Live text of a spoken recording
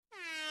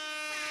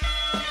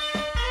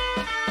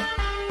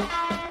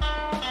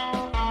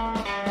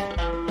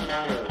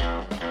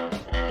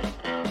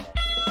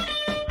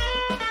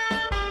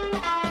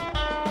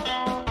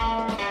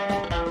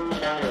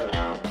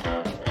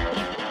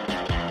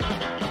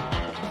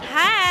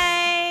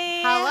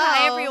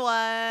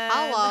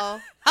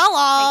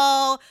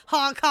Oh,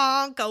 honk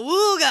honk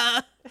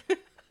awooga.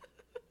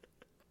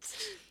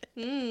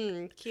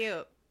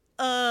 Cute.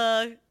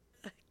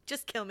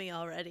 Just kill me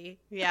already.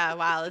 Yeah,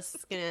 wow, this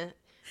is gonna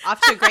off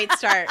to a great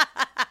start.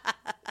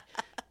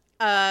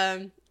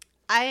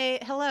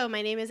 Hello,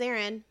 my name is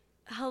Erin.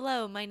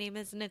 Hello, my name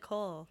is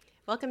Nicole.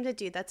 Welcome to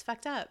Dude That's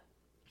Fucked Up.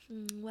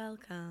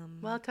 Welcome.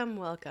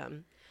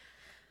 Welcome.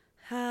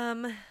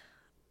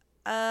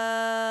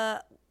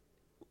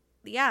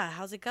 Yeah,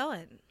 how's it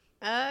going?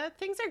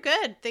 Things are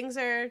good. Things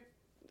are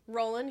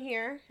rolling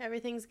here.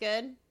 Everything's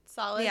good.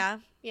 Solid.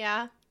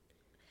 Yeah.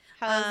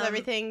 How's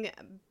everything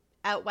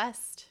out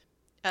west?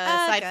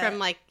 Aside good. from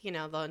the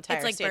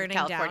entire It's, state of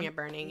California down.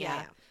 burning.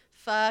 Yeah.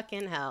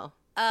 Fucking hell.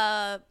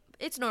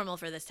 It's normal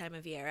for this time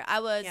of year. I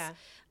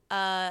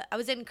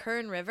was in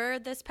Kern River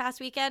this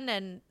past weekend,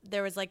 and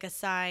there was a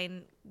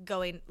sign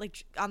going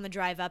on the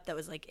drive up that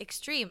was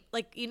extreme.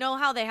 You know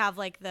how they have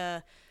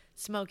the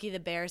Smokey the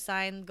Bear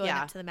sign going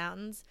up to the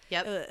mountains?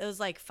 Yep. It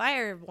was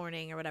fire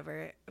warning or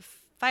whatever,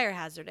 fire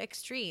hazard,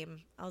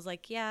 extreme. I was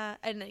yeah,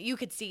 and you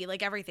could see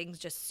everything's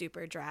just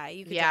super dry.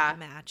 You could take a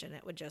match and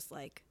it would just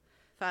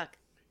fuck.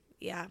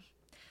 Yeah.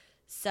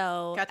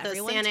 So got those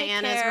everyone Santa take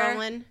Anas care.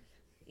 rolling.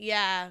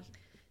 Yeah.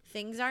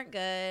 Things aren't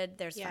good.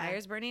 There's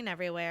fires burning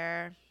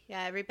everywhere.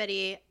 Yeah,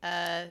 everybody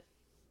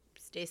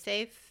stay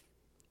safe.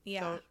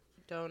 Yeah.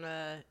 Don't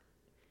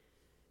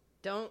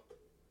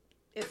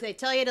if they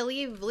tell you to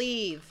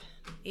leave.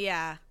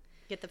 Yeah.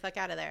 Get the fuck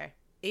out of there.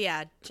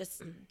 Yeah,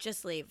 just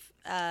leave.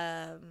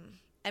 And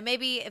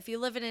maybe if you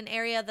live in an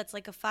area that's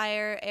a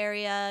fire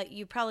area,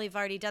 you probably have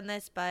already done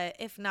this, but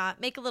if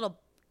not, make a little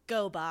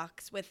go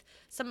box with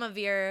some of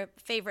your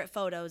favorite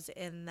photos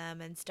in them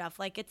and stuff.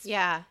 It's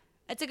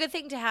a good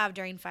thing to have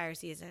during fire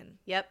season.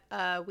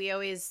 Yep. We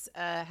always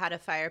had a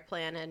fire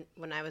plan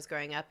when I was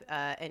growing up,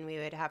 and we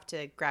would have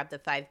to grab the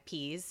 5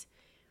 Ps,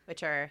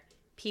 which are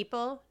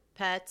people,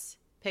 pets,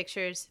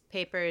 pictures,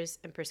 papers,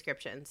 and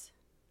prescriptions.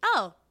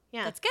 Oh,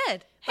 yeah. That's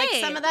good.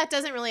 Hey. Some of that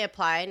doesn't really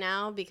apply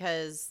now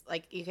because,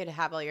 you could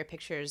have all your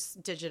pictures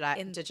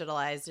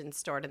digitalized and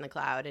stored in the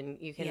cloud, and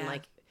you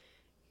can,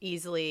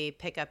 easily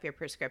pick up your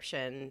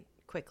prescription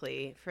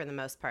quickly for the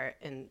most part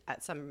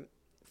at some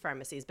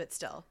pharmacies, but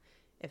still.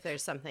 If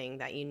there's something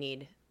that you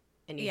need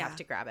and you have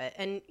to grab it.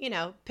 And,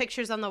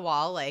 pictures on the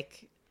wall,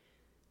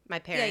 my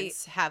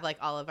parents have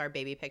all of our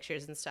baby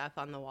pictures and stuff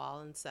on the wall.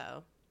 And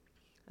so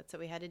that's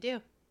what we had to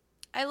do.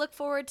 I look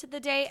forward to the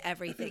day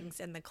everything's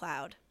in the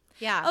cloud.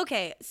 Yeah.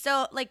 Okay.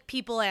 So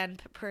people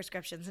and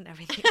prescriptions and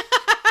everything.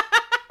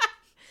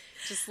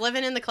 Just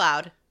living in the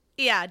cloud.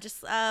 Yeah.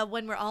 Just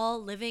when we're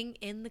all living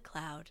in the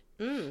cloud.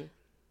 Do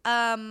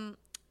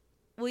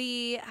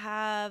we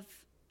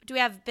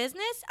have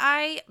business?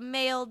 I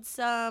mailed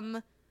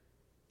some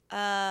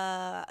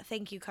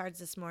thank you cards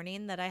this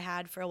morning that I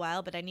had for a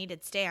while, but I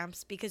needed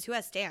stamps because who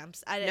has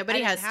stamps?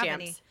 Nobody has stamps.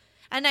 Any.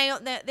 And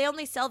they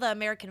only sell the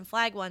American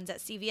flag ones at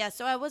CVS,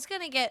 so I was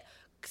going to get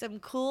some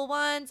cool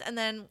ones, and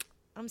then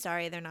I'm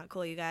sorry, they're not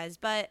cool, you guys,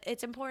 but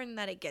it's important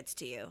that it gets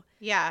to you.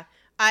 Yeah.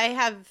 I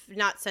have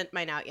not sent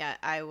mine out yet.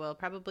 I will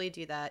probably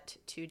do that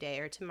today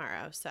or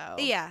tomorrow. So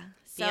yeah.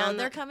 So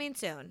they're coming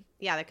soon.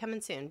 Yeah, they're coming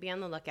soon. Be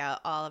on the lookout.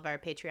 All of our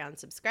Patreon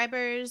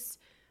subscribers.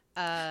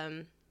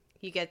 You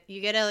get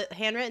a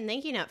handwritten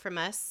thank you note from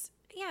us.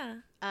 Yeah.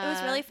 It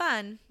was really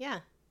fun. Yeah.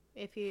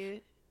 If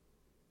you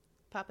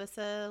pop us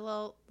a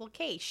little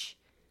cash.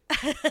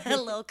 A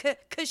little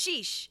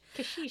kashish.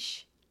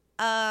 Kashish.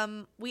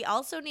 We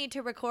also need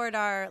to record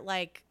our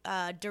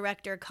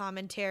director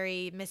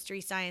commentary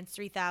Mystery Science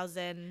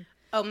 3000.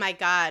 Oh my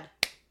God.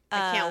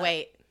 I can't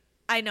wait.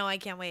 I know, I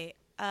can't wait.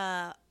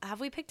 Have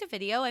we picked a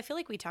video? I feel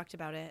like we talked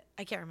about it.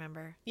 I can't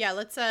remember. Yeah,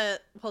 let's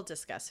we'll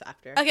discuss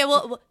after. Okay,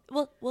 we'll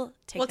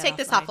take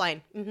this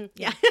offline. Mm-hmm.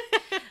 Yeah.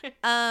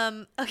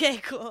 Okay,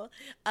 cool.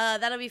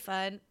 That'll be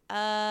fun.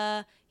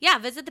 Yeah,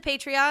 visit the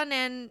Patreon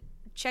and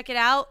check it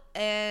out,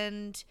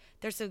 and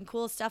there's some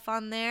cool stuff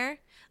on there.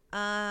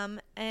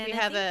 And I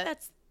think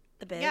that's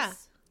the biz.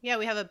 Yeah,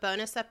 we have a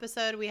bonus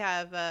episode. We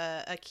have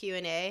a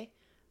Q&A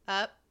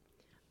up.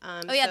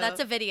 That's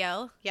a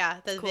video.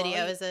 Yeah, the cool.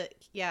 video is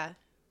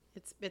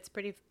it's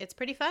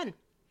pretty fun.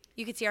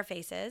 You can see our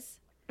faces.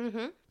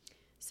 Mm-hmm.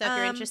 So if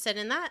you're interested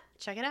in that,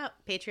 check it out.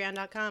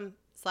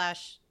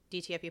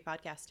 Patreon.com/DTFU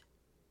podcast.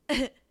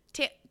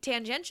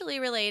 Tangentially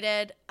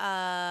related,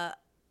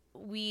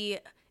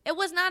 it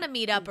was not a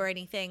meetup or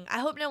anything. I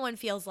hope no one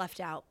feels left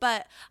out.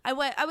 But I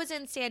was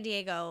in San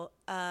Diego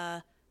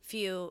the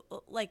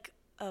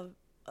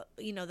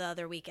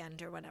other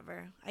weekend or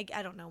whatever.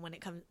 I don't know when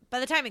it comes. By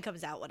the time it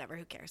comes out, whatever,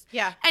 who cares?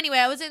 Yeah. Anyway,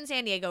 I was in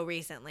San Diego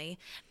recently,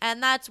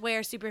 and that's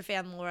where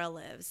Superfan Laura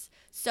lives.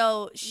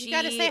 So you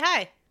got to say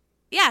hi.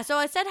 Yeah, so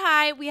I said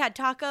hi. We had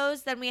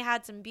tacos, then we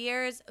had some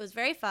beers. It was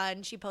very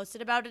fun. She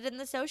posted about it in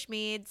the social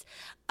meds,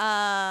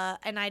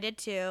 and I did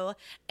too.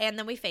 And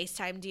then we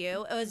FaceTimed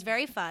you. It was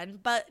very fun.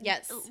 But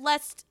yes,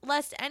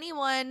 lest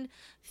anyone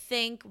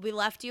think we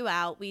left you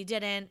out, we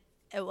didn't.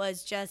 It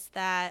was just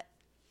that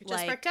it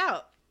just worked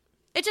out.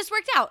 it just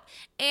worked out.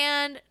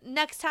 And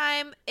next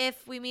time,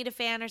 if we meet a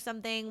fan or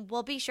something,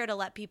 we'll be sure to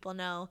let people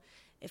know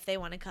if they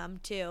want to come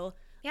too.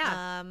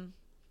 Yeah.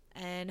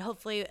 And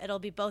hopefully it'll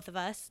be both of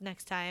us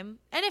next time.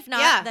 And if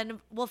not,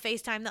 then we'll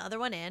FaceTime the other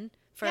one in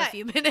for a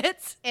few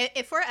minutes.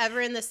 If we're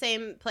ever in the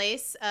same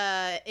place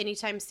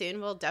anytime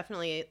soon, we'll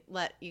definitely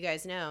let you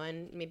guys know.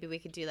 And maybe we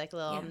could do like a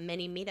little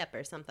mini meetup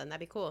or something. That'd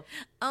be cool.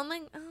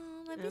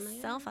 That'd be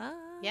so fun.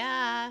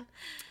 Yeah.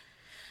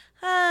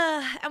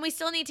 And we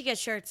still need to get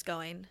shirts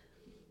going.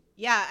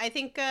 Yeah, I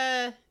think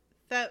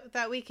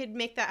that we could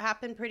make that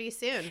happen pretty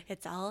soon.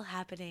 It's all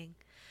happening.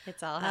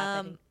 It's all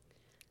happening.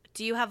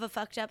 Do you have a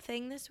fucked up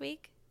thing this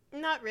week?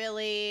 Not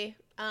really.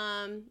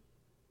 No,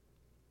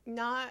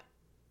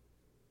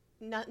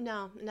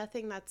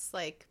 nothing that's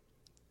like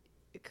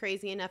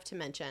crazy enough to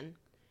mention.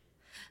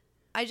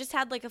 I just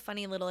had like a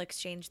funny little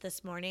exchange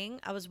this morning.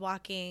 I was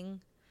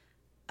walking,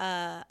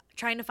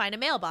 trying to find a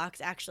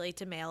mailbox actually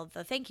to mail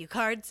the thank you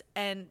cards,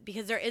 and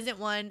because there isn't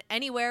one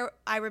anywhere,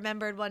 I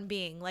remembered one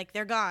being like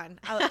they're gone.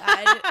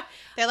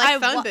 They're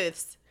like phone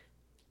booths.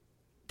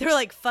 They're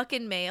like,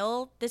 fucking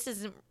mail. This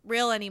isn't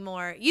real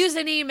anymore. Use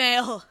an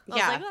email.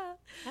 I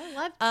was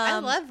like, I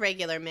love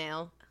regular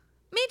mail.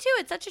 Me too.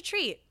 It's such a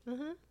treat.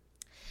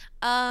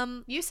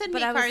 Mm-hmm. You send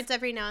me cards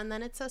every now and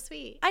then. It's so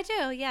sweet. I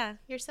do. Yeah.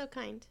 You're so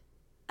kind.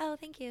 Oh,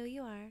 thank you.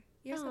 You are.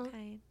 You're so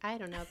kind. I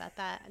don't know about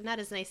that. Not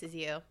as nice as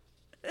you.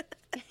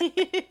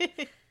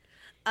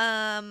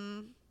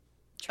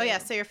 True. Oh yeah,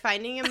 so you're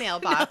finding a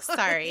mailbox.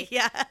 Sorry.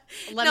 Yeah.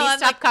 Let me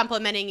stop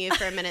complimenting you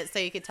for a minute so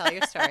you could tell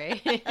your story.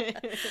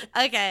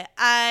 Okay.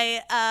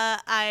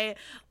 I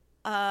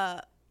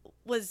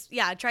was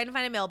trying to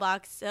find a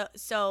mailbox.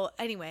 So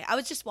anyway, I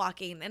was just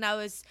walking, and I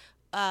was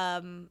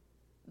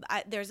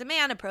there's a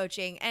man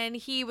approaching, and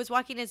he was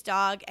walking his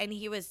dog, and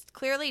he was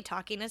clearly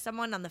talking to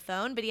someone on the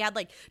phone, but he had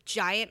like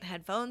giant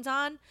headphones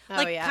on,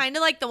 kind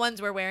of like the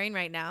ones we're wearing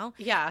right now.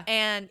 Yeah.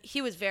 And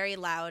he was very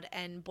loud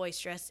and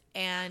boisterous,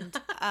 and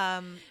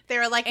they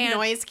were like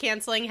noise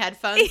canceling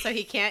headphones, so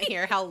he can't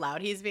hear how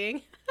loud he's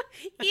being.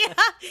 Yeah.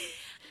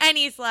 And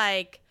he's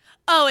like,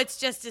 oh, it's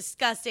just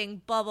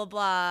disgusting, blah, blah,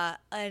 blah.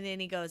 And then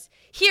he goes,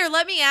 here,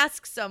 let me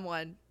ask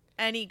someone.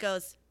 And he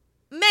goes,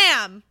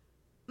 ma'am,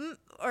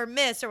 or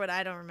miss, or what,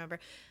 I don't remember.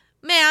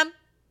 Ma'am.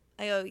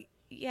 I go,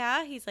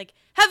 yeah. He's like,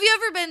 have you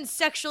ever been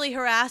sexually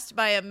harassed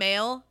by a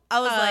male? I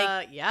was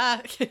like,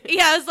 yeah.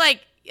 Yeah, I was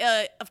like,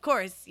 of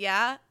course,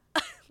 yeah.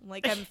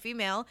 Like, I'm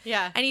female.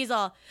 Yeah. And he's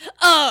all,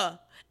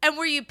 and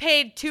were you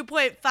paid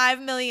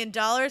 $2.5 million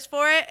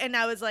for it? And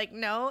I was like,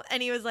 no.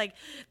 And he was like,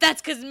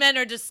 that's because men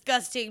are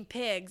disgusting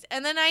pigs.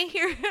 And then I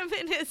hear him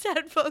in his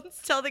headphones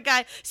tell the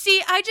guy,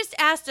 see, I just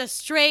asked a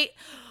straight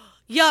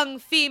young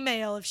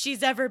female if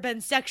she's ever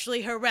been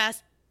sexually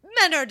harassed.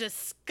 Men are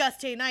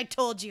disgusting. I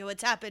told you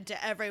it's happened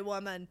to every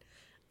woman.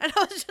 And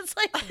I was just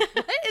like,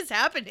 what is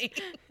happening?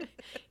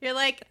 You're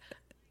like,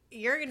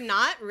 you're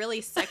not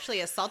really sexually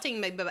assaulting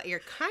me, but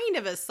you're kind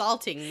of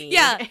assaulting me.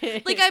 Yeah.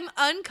 Like, I'm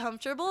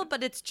uncomfortable,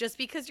 but it's just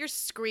because you're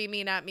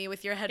screaming at me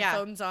with your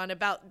headphones on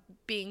about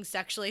being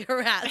sexually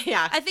harassed.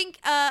 Yeah. I think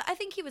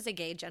he was a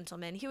gay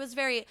gentleman. He was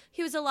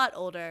a lot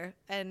older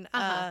and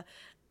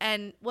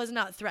was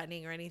not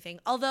threatening or anything.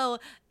 Although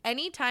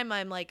anytime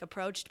I'm like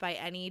approached by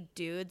any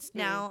dudes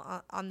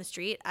now on the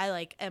street, I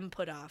like am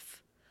put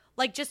off.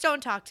 Like, just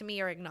don't talk to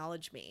me or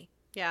acknowledge me.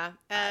 Yeah.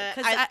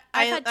 Because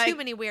I've had too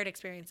many weird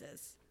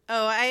experiences.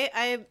 Oh,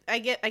 I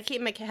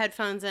keep my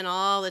headphones in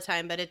all the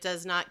time, but it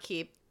does not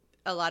keep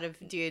a lot of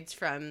dudes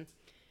from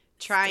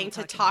trying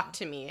to talk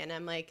to me. And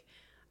I'm like,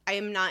 I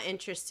am not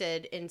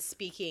interested in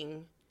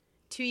speaking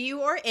to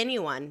you or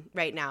anyone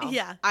right now.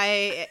 Yeah.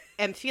 I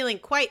am feeling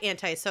quite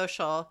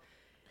antisocial.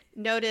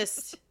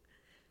 Noticed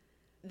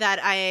that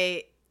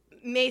I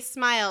may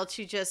smile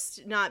to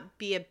just not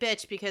be a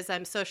bitch because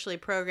I'm socially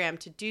programmed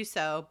to do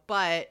so,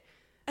 but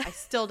I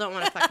still don't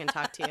want to fucking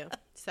talk to you.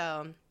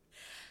 So,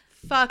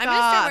 fuck off. I'm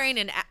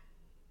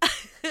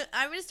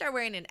gonna start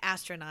wearing an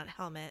astronaut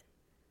helmet.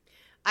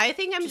 I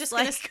think I'm just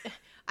gonna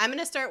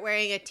start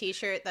wearing a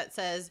t-shirt that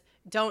says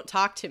 "Don't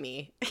talk to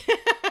me."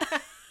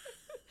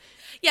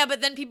 Yeah,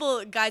 but then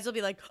guys will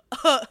be like,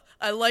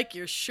 I like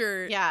your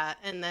shirt. Yeah,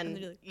 and then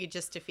like, you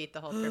just defeat the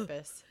whole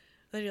purpose.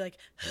 Then you're like,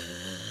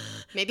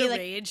 maybe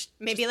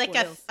like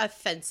a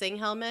fencing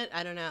helmet.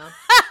 I don't know.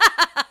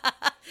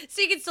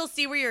 So you can still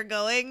see where you're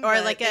going,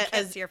 or like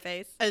see your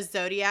face. A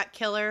Zodiac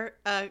killer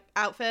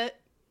outfit.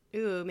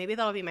 Ooh, maybe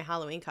that'll be my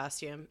Halloween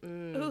costume.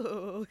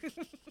 Ooh.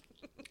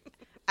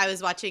 I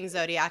was watching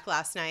Zodiac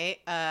last night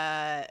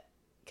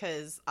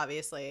because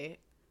obviously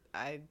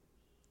I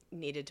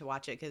needed to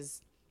watch it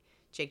because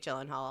Jake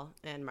Gyllenhaal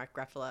and Mark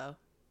Ruffalo.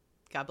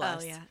 God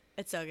bless. Oh, yeah.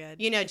 It's so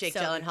good. You know Jake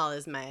Gyllenhaal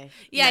is my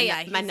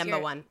number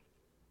one.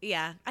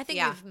 Yeah. I think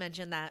you've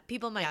mentioned that.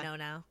 People might know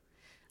now.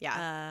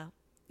 Yeah.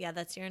 Yeah,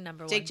 that's your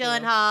number Jake one.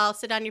 Jake Gyllenhaal,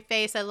 sit on your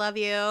face. I love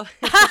you.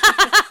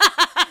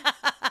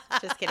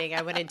 Just kidding.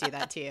 I wouldn't do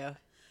that to you.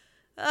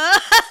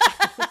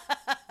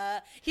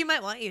 He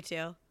might want you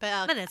to.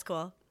 But then it's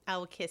cool. I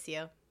will kiss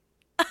you.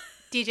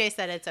 DJ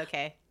said it's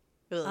okay.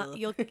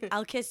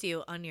 I'll kiss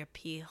you on your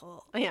pee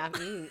hole. Yeah.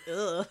 Do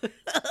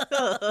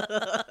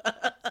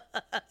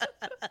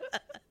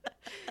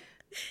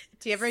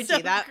you ever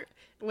do that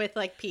with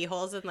like pee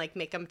holes and like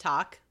make them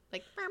talk?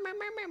 Like, you know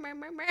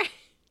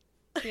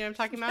what I'm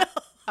talking about?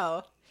 No.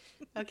 Oh,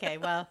 okay.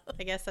 Well,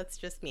 I guess that's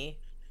just me.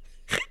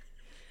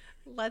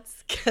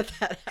 Let's get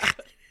that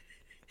out.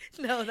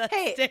 No, that's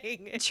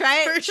staying.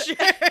 Try it. For sure.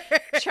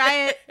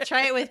 Try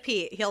it with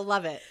Pete. He'll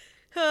love it.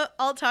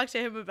 I'll talk to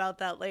him about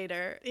that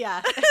later.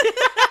 Yeah.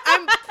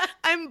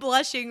 I'm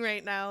blushing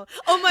right now.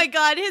 Oh my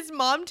God, his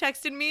mom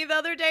texted me the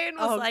other day and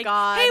was like,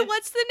 God. "Hey,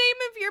 what's the name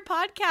of your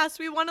podcast?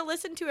 We want to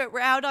listen to it.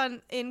 We're out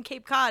in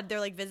Cape Cod. They're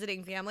like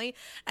visiting family."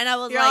 And I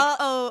was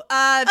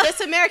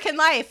This American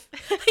Life.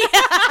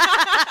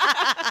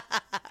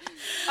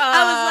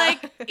 I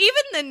was like,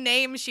 even the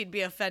name she'd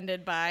be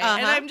offended by.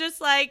 And I'm just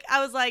like,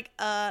 I was like,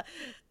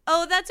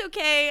 oh, that's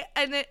okay.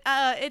 And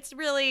it's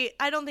really,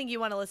 I don't think you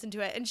want to listen to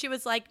it. And she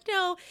was like,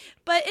 no,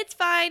 but it's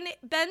fine.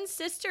 Ben's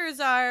sisters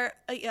are,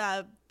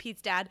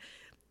 Pete's dad.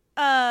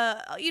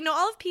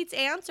 All of Pete's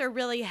aunts are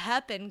really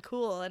hep and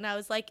cool. And I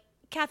was like,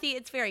 Kathy,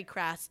 it's very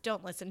crass.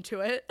 Don't listen to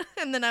it.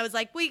 And then I was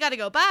like, we got to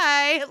go.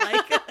 Bye.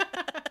 Like,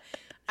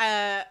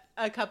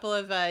 a couple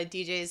of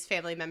DJ's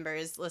family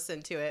members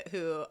listen to it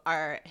who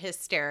are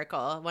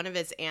hysterical. One of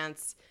his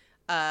aunts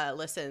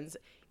listens.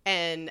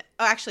 And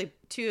actually,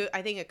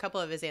 I think a couple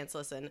of his aunts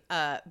listen,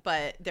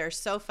 but they're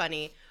so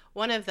funny.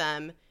 One of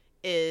them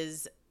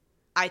is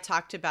I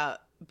talked about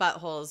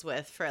buttholes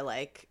with for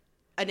like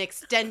an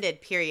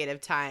extended period of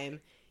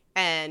time,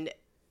 and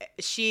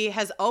she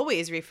has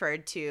always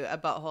referred to a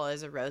butthole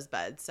as a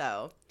rosebud.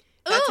 So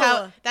that's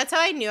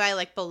how I knew I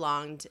like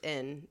belonged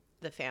in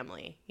the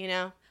family. You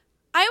know,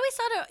 I always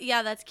thought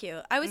that's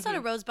cute. I always thought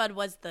a rosebud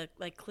was the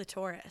like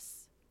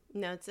clitoris.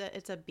 No, it's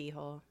a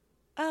beehole.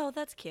 Oh,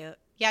 that's cute.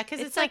 Yeah, because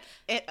it's like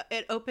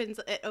it opens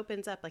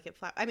up like it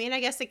flaps. I mean, I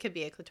guess it could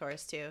be a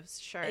clitoris too.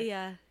 Sure.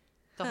 Yeah.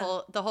 The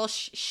whole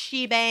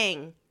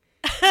shebang.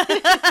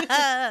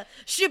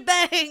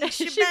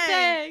 Shebangs.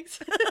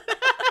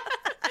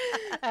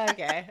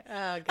 Okay.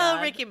 Oh God.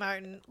 Oh, Ricky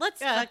Martin.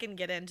 Let's fucking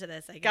get into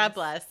this. I guess. God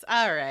bless.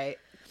 All right.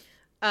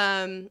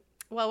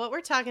 Well, what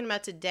we're talking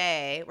about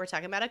today, we're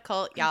talking about a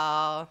cult,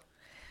 y'all.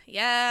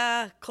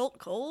 Yeah,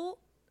 cult.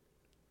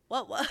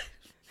 What?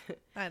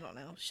 I don't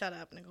know. Shut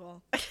up,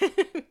 Nicole.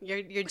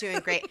 You're doing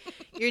great.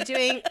 You're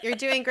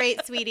doing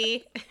great,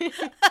 sweetie.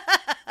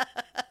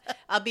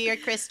 I'll be your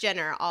Kris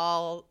Jenner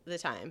all the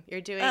time. You're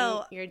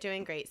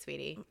doing great,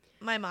 sweetie.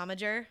 My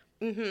momager.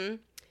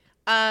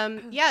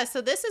 Mm-hmm. Yeah,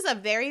 so this is a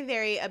very,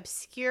 very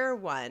obscure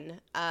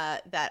one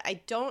that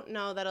I don't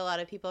know that a lot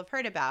of people have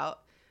heard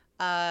about.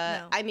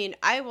 No. I mean,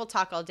 I will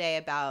talk all day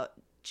about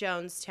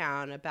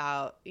Jonestown,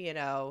 about,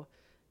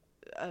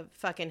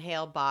 fucking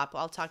Hale Bop.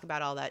 I'll talk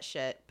about all that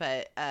shit,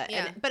 but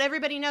but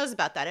everybody knows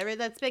about that.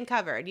 That's been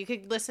covered. You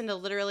could listen to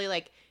literally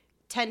like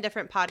 10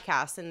 different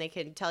podcasts and they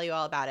can tell you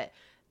all about it.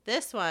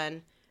 This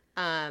one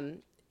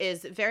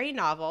is very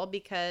novel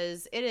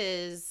because it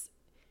is,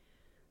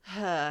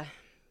 I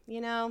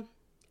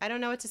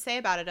don't know what to say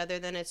about it other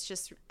than it's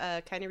just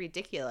kind of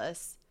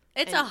ridiculous.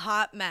 It's a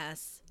hot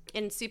mess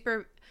and it's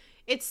super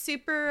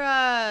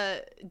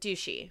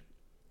douchey.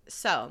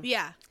 So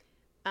yeah,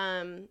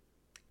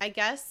 I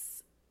guess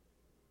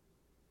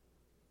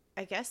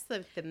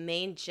the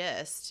main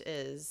gist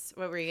is,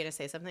 what were you going to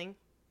say, something?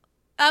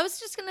 I was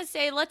just going to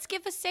say, let's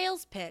give a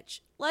sales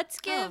pitch. Let's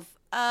give,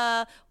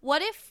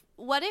 what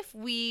if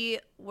we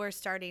were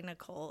starting a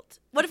cult?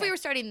 What if we were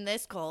starting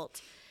this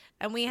cult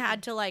and we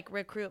had to like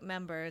recruit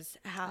members?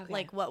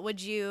 Like, what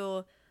would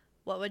you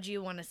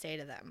want to say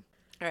to them?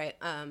 All right.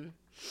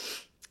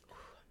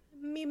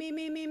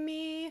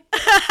 Me.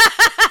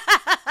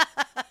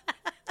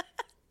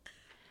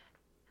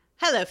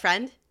 Hello,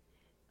 friend.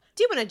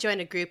 Do you want to join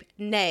a group,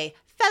 nay,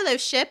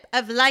 fellowship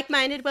of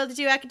like-minded,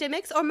 well-to-do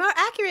academics, or more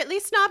accurately,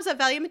 snobs that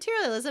value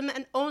materialism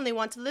and only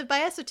want to live by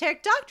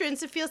esoteric doctrines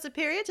to feel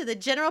superior to the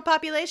general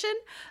population?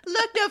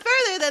 Look no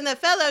further than the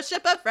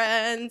Fellowship of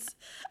Friends.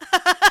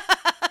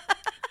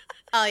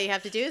 All you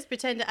have to do is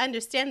pretend to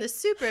understand the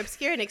super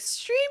obscure and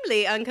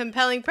extremely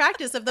uncompelling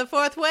practice of the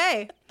fourth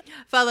way.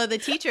 Follow the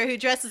teacher who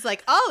dresses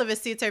like all of his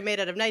suits are made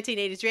out of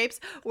 1980s drapes,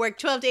 work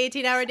 12 to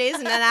 18-hour days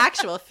in an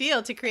actual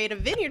field to create a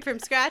vineyard from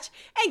scratch,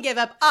 and give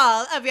up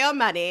all of your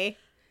money.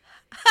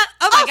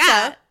 Oh my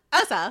God.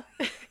 Also,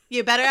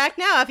 you better act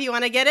now if you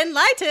want to get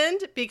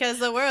enlightened, because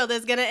the world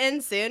is going to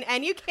end soon,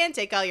 and you can't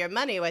take all your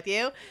money with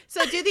you.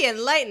 So do the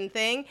enlightened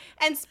thing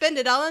and spend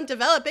it all on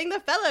developing the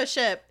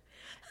fellowship.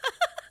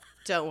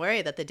 Don't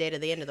worry that the date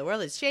of the end of the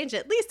world has changed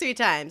at least 3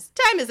 times.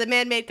 Time is a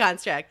man-made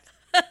construct.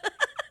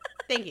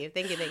 Thank you.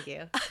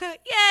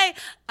 Yay.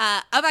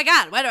 Oh my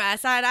God, where do I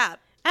sign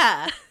up?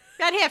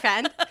 Right here,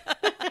 friend.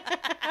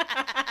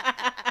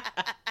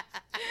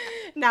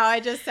 Now I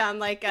just sound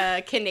like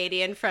a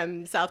Canadian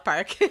from South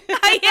Park. Yeah.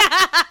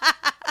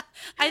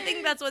 I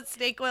think that's what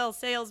snake oil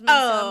salesmen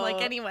sound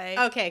like anyway.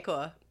 Okay,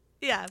 cool.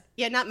 Yeah.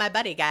 You're not my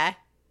buddy, guy.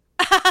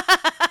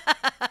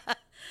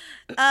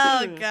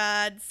 Oh,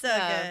 God. So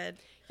good.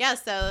 Yeah,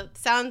 so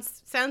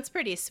sounds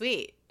pretty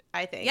sweet,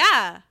 I think.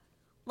 Yeah.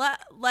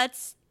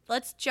 Let's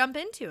jump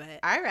into it.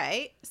 All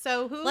right.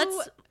 So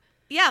Let's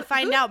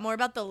find out more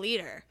about the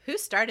leader. Who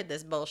started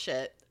this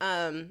bullshit?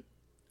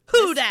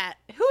 Who that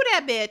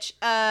bitch?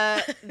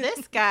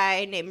 This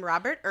guy named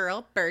Robert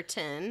Earl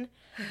Burton.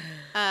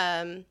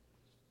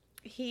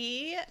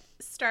 He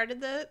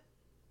started the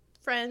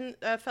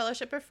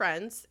Fellowship of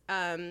Friends.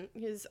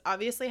 He's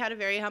obviously had a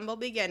very humble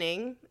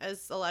beginning,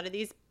 as a lot of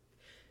these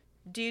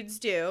dudes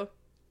do.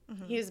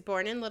 Mm-hmm. He was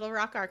born in Little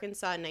Rock,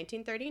 Arkansas in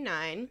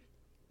 1939.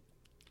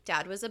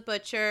 Dad was a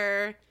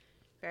butcher,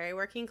 very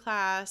working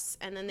class,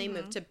 and then they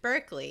moved to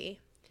Berkeley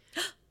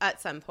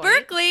at some point.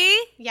 Berkeley?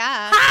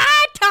 Yeah.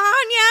 Hi,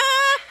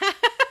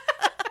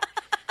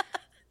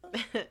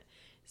 Tanya!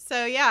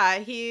 So, yeah,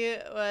 he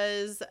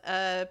was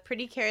a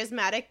pretty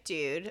charismatic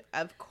dude,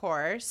 of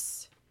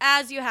course.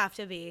 As you have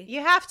to be.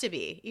 You have to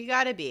be. You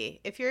gotta be.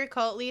 If you're a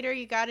cult leader,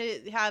 you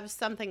gotta have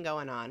something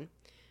going on.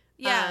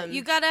 Yeah,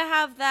 you gotta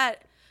have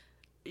that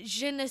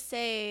je ne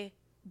sais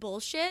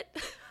bullshit.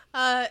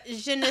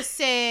 Je ne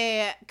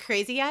sais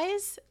crazy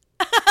eyes.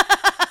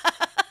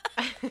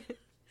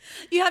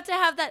 You have to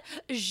have that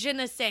je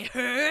ne sais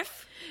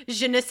herf.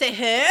 Je ne sais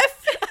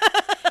herf.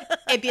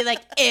 It'd be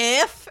like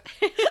if.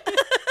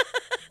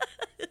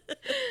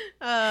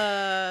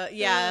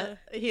 Yeah,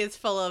 he is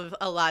full of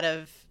a lot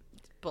of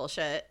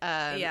bullshit.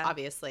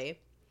 Obviously,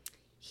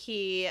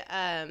 he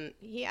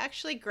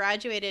actually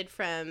graduated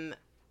from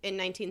in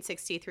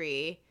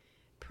 1963,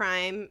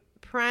 prime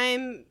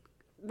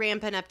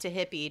ramping up to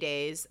hippie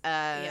days.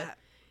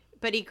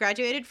 But he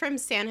graduated from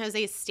San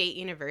Jose State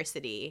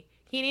University.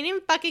 He didn't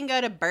even fucking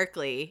go to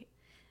Berkeley.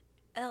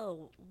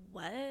 Oh,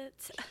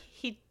 what?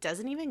 He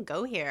doesn't even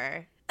go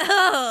here.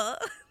 Oh.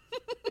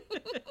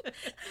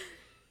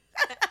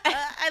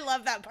 I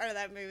love that part of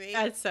that movie.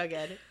 That's so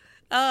good.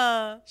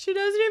 She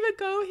doesn't even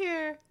go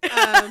here.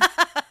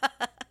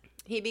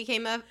 He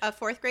became a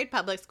fourth grade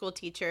public school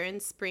teacher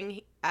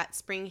at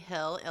Spring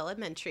Hill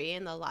Elementary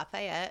in the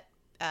Lafayette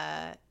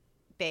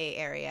Bay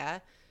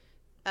Area,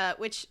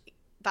 which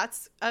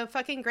that's a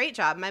fucking great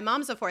job. My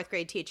mom's a fourth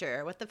grade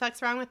teacher. What the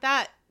fuck's wrong with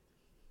that,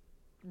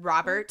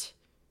 Robert?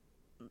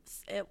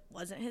 It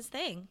wasn't his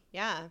thing.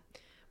 Yeah.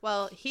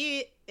 Well,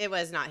 it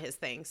was not his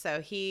thing. So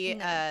he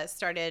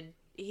started.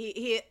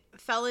 He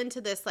fell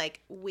into this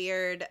like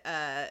weird,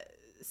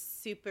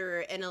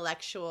 super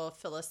intellectual,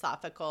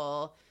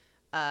 philosophical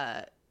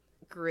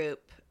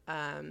group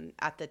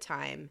at the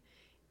time,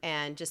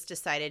 and just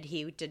decided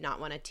he did not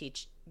want to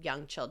teach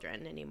young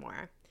children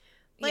anymore.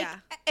 Like,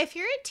 if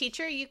you're a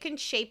teacher, you can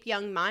shape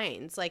young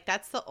minds. Like,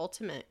 that's the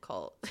ultimate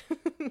cult.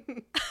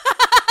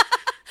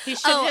 He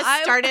should have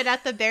just started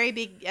at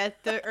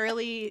the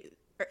early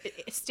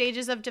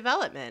stages of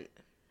development.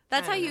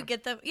 That's how you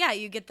get them. Yeah,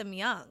 you get them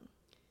young.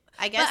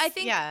 I guess. But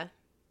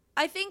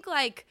I think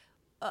like,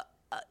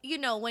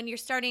 when you're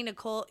starting a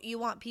cult, you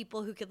want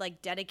people who could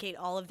like dedicate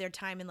all of their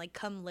time and like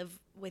come live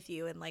with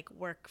you and like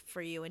work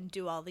for you and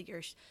do all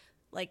your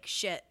like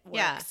shit work.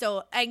 Yeah.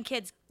 So, and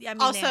kids,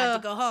 also, they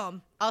have to go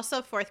home.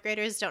 Also, fourth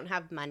graders don't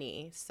have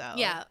money, so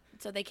yeah,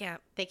 so they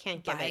can't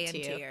give buy it to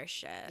into you. Your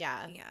shit.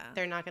 Yeah,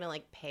 they're not gonna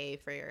like pay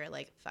for your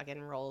like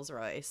fucking Rolls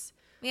Royce.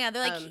 Yeah,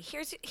 they're like,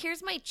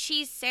 here's my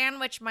cheese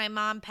sandwich my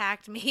mom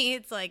packed me.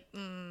 It's like,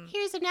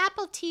 here's an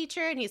apple,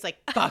 teacher, and he's like,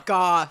 fuck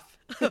off,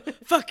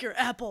 fuck your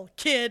apple,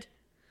 kid.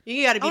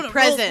 You got to be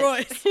present.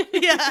 Rolls Royce.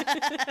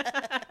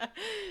 Yeah.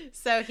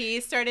 So he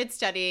started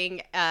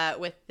studying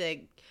with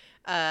the.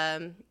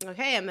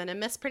 Okay, I'm gonna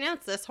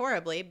mispronounce this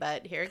horribly,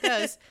 but here it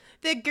goes.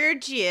 The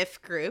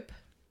Gurdjieff group.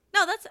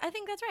 No, I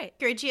think that's right.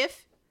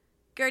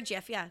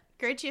 Gurdjieff, yeah.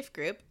 Gurdjieff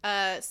group,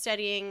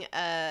 studying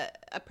a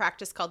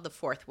practice called the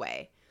Fourth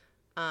Way.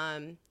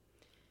 And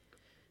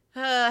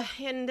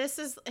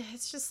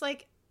it's just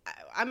like,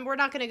 we're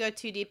not going to go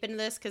too deep into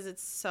this because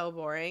it's so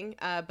boring.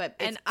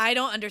 And I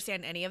don't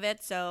understand any of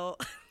it, so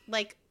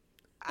like,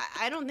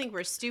 I don't think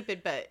we're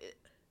stupid, but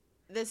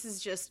this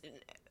is just,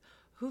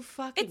 who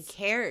fucking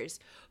cares?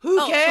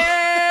 Who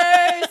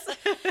cares?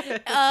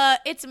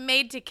 It's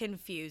made to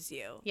confuse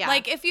you. Yeah.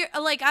 Like if you're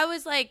like, I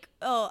was like,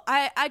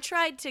 I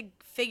tried to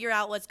figure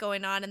out what's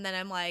going on, and then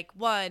I'm like,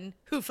 one,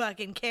 who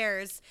fucking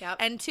cares? Yep.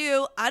 And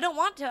two, I don't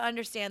want to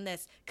understand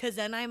this because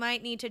then I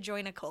might need to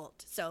join a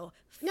cult. So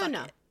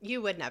no,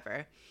 you would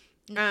never.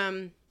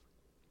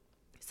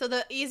 So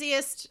the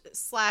easiest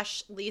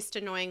 / least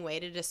annoying way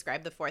to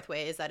describe the Fourth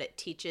Way is that it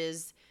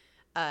teaches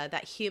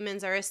that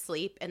humans are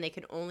asleep and they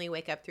can only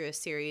wake up through a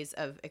series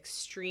of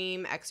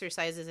extreme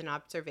exercises and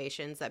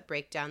observations that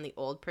break down the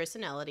old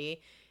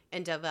personality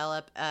and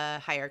develop a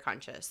higher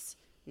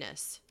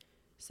consciousness.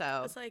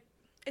 So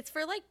it's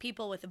for like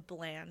people with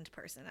bland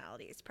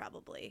personalities,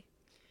 probably.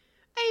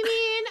 I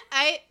mean,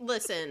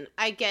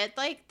 I get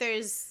like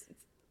there's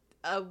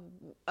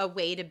a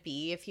way to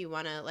be if you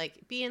want to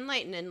like be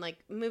enlightened and like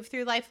move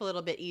through life a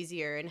little bit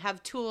easier and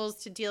have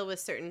tools to deal with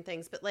certain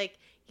things. But like,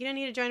 you don't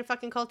need to join a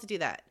fucking cult to do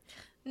that.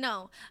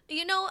 No.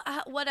 You know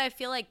what I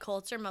feel like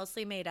cults are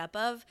mostly made up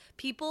of?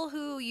 People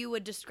who you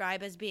would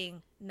describe as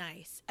being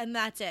nice. And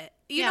that's it.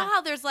 You know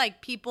how there's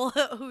like people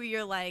who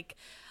you're like,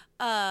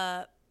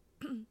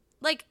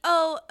 like,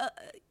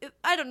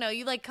 I don't know,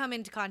 you like come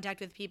into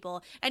contact with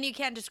people and you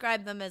can't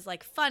describe them as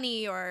like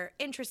funny or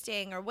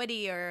interesting or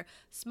witty or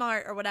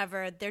smart or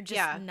whatever. They're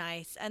just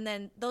nice. And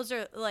then those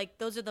are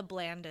the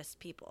blandest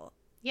people.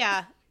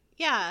 Yeah.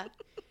 Yeah.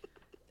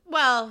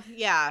 Well,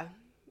 yeah.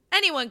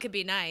 Anyone could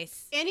be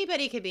nice.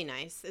 Anybody could be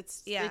nice.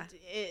 It's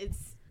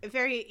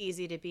very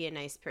easy to be a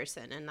nice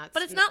person,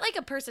 but it's not like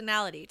a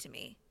personality to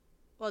me.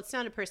 Well, it's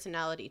not a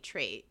personality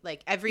trait.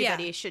 Like,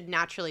 everybody should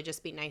naturally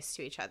just be nice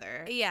to each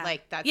other. Yeah.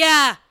 Like, that's...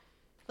 Yeah.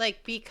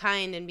 Like, be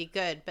kind and be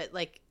good. But,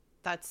 like,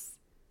 that's...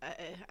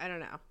 I don't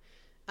know.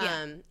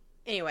 Yeah.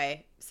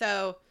 Anyway,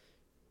 so...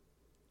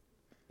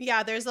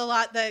 Yeah, there's a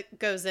lot that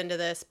goes into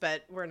this,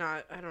 but we're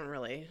not... I don't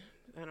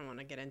want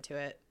to get into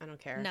it. I don't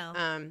care.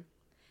 No.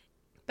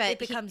 But it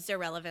becomes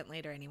irrelevant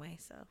later anyway,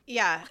 so...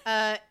 Yeah.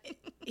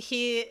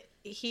 He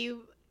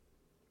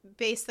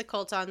based the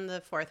cult on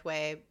the fourth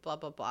way, blah,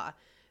 blah, blah.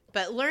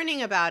 But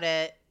learning about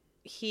the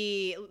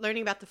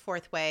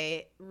fourth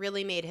way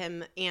really made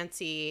him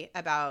antsy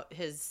about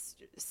his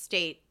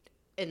state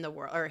in the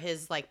world, or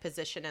his like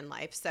position in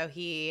life. So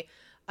he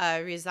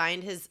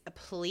resigned his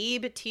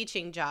plebe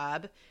teaching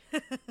job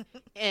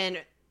in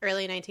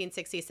early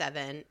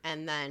 1967,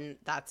 and then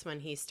that's when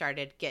he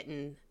started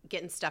getting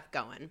stuff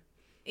going.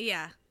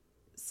 Yeah.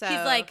 So he's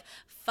like,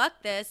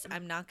 fuck this.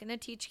 I'm not going to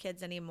teach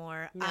kids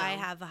anymore. No. I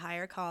have a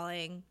higher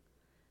calling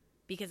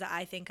because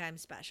I think I'm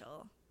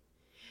special.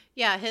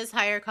 Yeah, his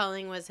higher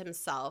calling was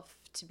himself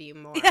to be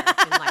more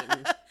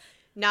enlightened,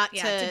 not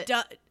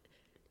to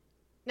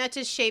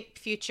shape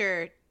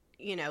future,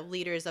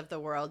 leaders of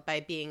the world by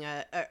being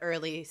a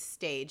early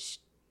stage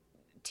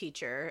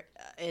teacher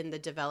in the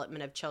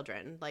development of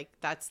children. Like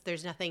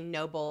there's nothing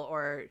noble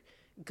or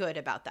good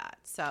about that.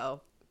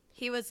 So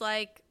he was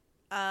like,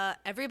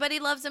 everybody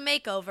loves a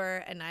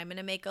makeover, and I'm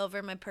gonna make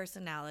over my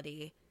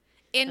personality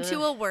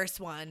into a worse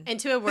one.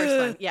 Into a worse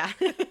one, yeah.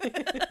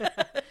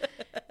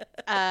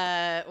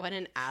 What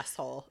an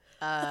asshole.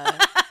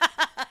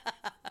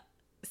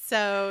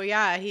 So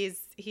yeah,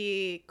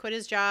 he quit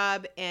his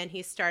job and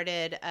he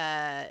started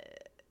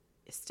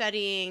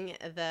studying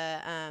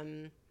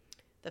the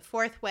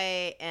fourth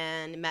way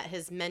and met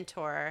his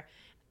mentor,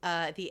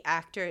 the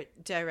actor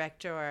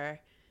director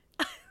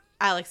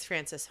Alex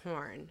Francis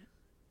Horn.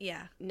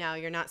 Yeah. No,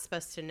 you're not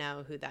supposed to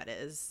know who that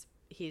is.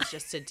 He's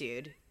just a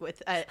dude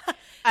with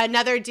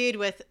another dude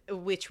with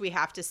which we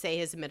have to say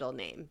his middle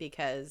name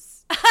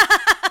because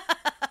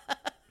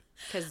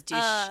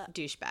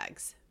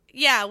douchebags.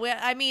 Yeah,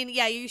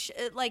 you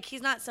like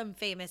he's not some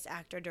famous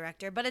actor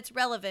director, but it's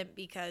relevant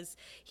because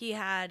he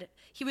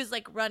was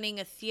like running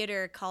a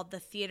theater called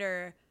the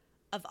Theater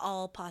of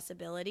All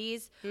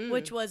Possibilities,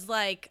 which was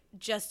like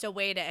just a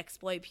way to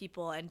exploit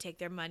people and take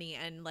their money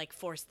and like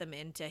force them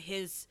into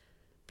his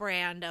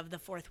brand of the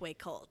fourth way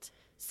cult.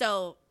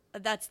 So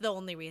that's the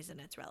only reason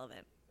it's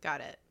relevant.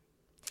 Got it.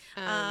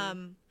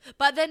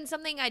 But then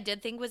something I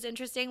did think was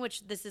interesting,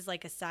 which this is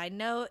like a side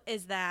note,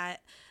 is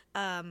that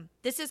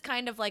this is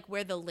kind of like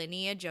where the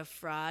lineage of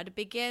fraud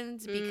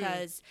begins,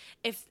 because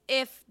if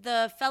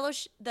the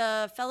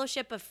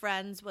Fellowship of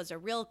Friends was a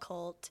real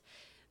cult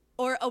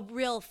or a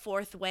real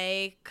fourth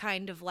way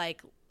kind of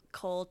like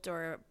cult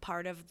or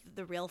part of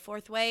the real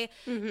fourth way,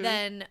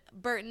 then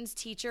Burton's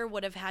teacher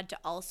would have had to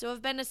also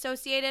have been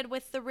associated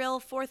with the real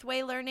fourth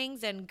way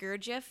learnings and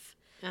Gurdjieff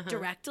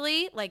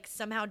directly, like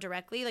somehow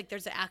directly. Like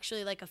there's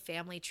actually like a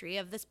family tree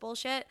of this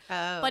bullshit.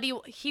 Oh. But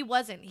he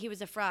wasn't. He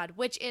was a fraud,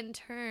 which in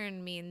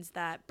turn means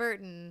that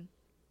Burton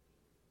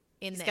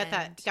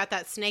got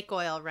that snake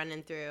oil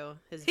running through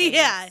his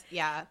veins.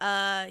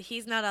 Yeah.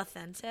 He's not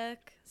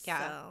authentic. Yeah.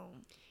 So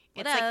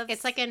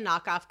it's like a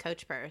knockoff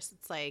Coach purse.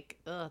 It's like,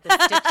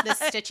 the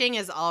stitching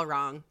is all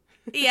wrong.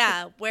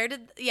 Yeah.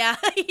 Yeah.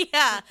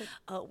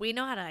 Oh, we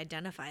know how to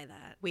identify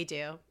that. We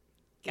do,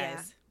 guys.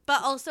 Yeah.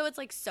 But also it's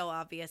like so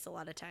obvious a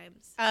lot of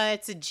times.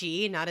 It's a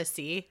G, not a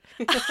C.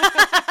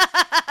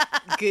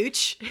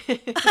 Gooch.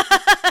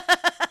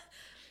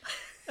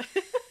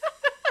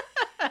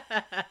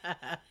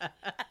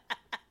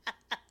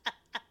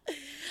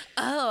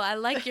 Oh, I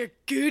like your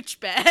Gooch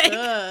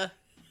bag.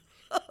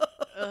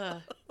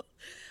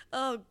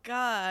 Oh,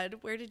 God.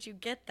 Where did you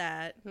get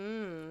that?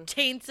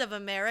 Taints of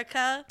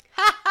America?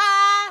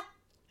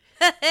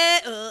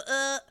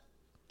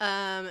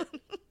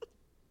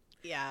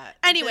 Yeah.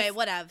 Anyway,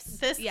 whatevs.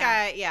 This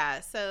guy, yeah.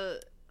 So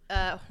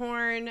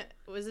Horn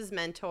was his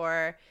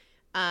mentor.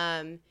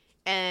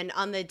 And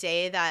on the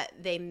day that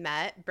they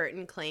met,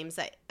 Burton claims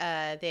that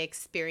they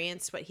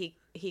experienced what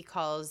he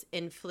calls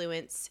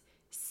influence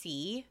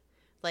C,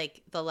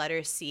 like the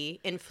letter C.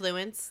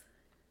 Influence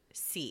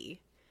C.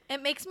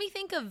 It makes me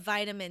think of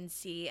vitamin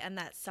C and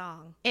that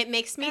song. It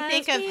makes me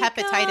think of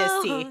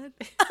hepatitis C.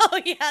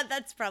 Oh, yeah,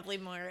 that's probably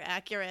more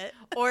accurate.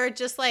 Or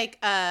just like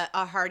a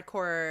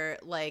hardcore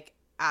like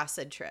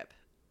acid trip.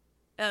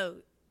 Oh,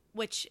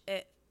 which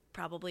it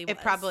probably was.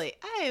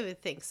 I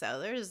would think so.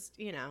 There's,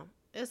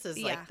 this is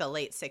like the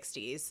late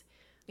 60s.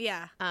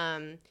 Yeah.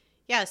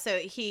 Yeah, so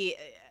he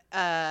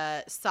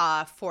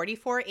saw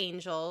 44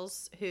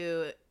 angels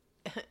who,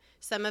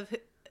 some of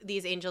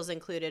these angels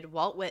included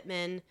Walt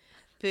Whitman,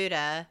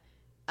 Buddha,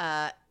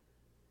 and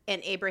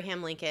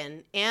Abraham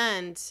Lincoln,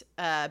 and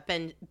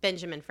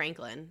Benjamin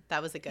Franklin.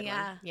 That was a good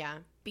one. Yeah.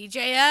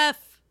 BJF.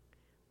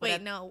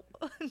 Wait, no.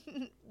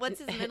 What's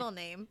his middle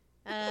name?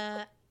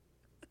 I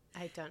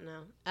don't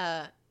know.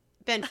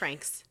 Ben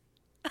Franks.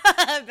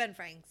 Ben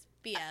Franks.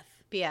 BF.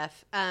 BF.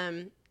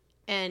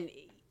 And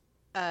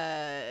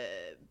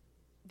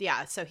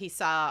yeah, so he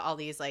saw all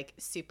these like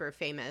super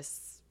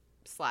famous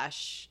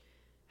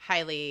 /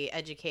 highly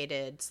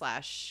educated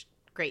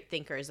 / great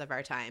thinkers of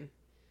our time.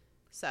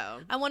 So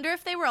I wonder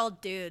if they were all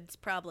dudes.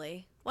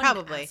 Probably. What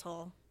probably. an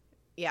asshole.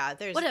 Yeah,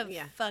 there's what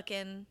a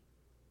fucking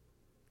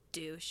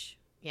douche.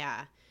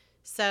 Yeah.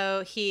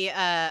 So he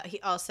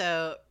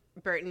also,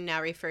 Burton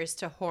now refers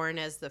to Horn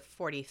as the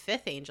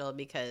 45th angel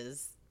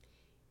because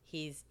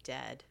he's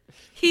dead.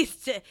 He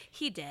did.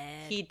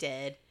 He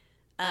did.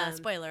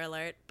 Spoiler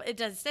alert, but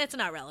it's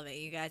not relevant,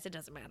 you guys. It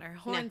doesn't matter.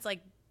 Horn's like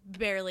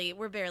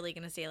we're barely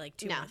going to say like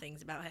two more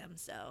things about him,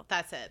 so.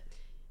 That's it.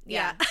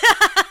 Yeah.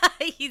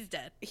 He's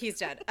dead. He's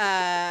dead.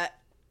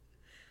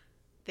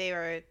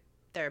 They're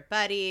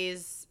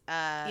buddies.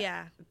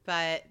 Yeah.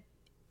 But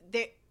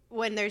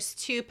when there's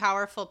two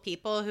powerful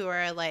people who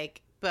are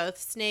like both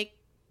snake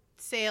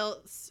oil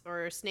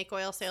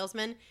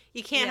salesmen,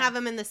 you can't have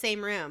them in the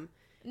same room.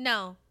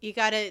 No. You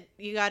gotta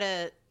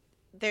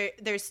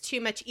there's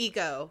too much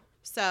ego.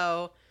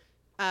 So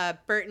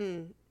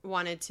Burton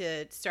wanted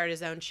to start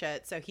his own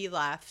shit, so he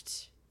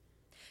left.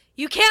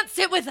 You can't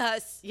sit with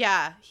us.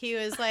 Yeah, he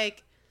was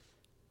like,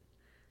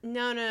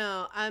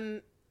 no,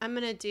 I'm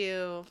gonna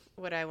do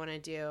what I want to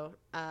do.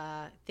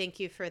 Thank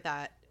you for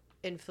that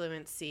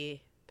influence,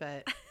 C,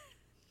 but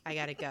I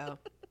gotta go.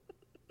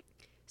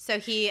 So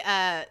he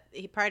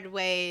parted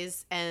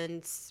ways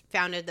and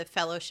founded the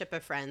Fellowship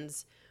of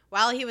Friends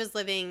while he was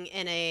living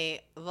in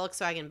a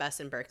Volkswagen bus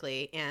in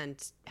Berkeley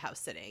and house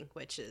sitting,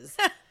 which is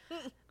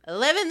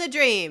living the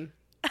dream.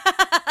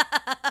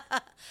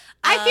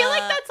 I feel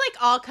like that's like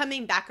all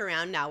coming back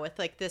around now with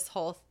like this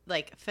whole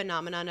like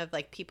phenomenon of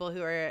like people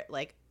who are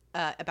like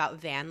about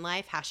van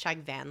life,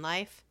 #van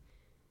life.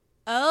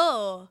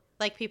 Oh,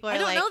 like people are I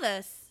don't like, know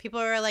this. People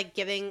are like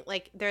giving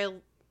like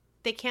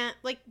they can't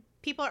like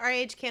people our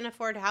age can't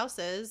afford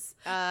houses.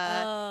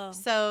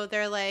 So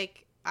they're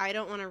like, I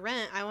don't want to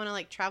rent. I want to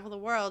like travel the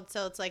world.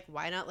 So it's like,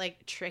 why not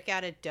like trick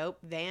out a dope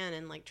van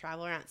and like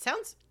travel around?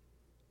 Sounds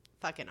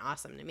fucking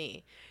awesome to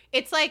me.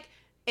 It's like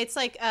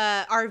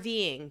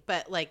RVing,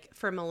 but like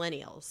for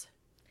millennials.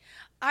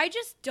 I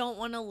just don't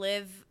want to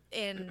live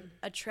in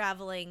a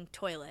traveling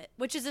toilet,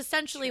 which is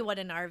essentially what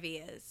an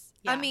RV is.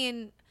 Yeah. I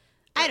mean,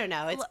 I don't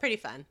know. It's pretty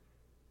fun.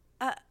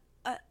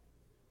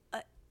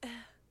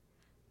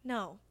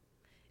 No,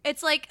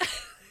 it's like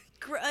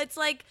it's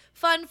like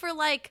fun for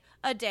like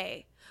a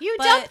day. You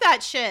dump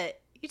that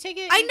shit. You take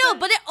it. I know,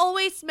 but it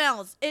always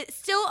smells. It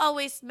still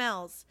always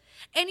smells,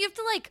 and you have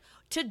to like.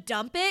 To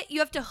dump it, you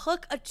have to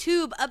hook a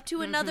tube up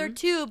to another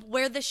tube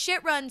where the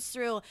shit runs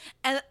through.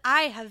 And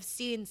I have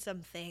seen some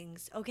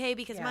things, okay?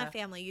 Because my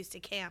family used to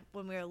camp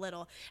when we were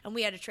little, and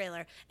we had a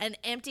trailer. And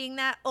emptying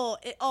that,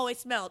 it always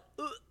smelled.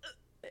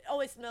 It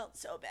always smelled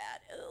so bad.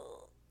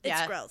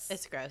 It's gross.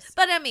 It's gross.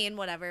 But I mean,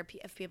 whatever.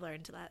 If people are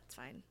into that, it's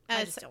fine.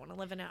 I just don't want to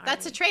live in it.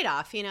 That's a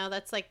trade-off, you know?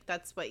 That's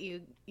what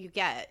you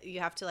get.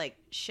 You have to, like,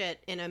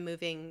 shit in a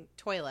moving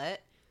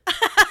toilet,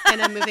 in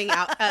a moving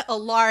a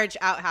large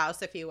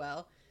outhouse, if you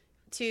will,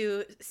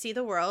 to see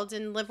the world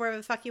and live wherever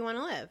the fuck you want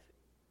to live.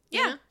 Yeah.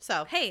 You know?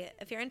 So hey,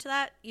 if you're into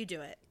that, you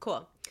do it.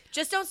 Cool.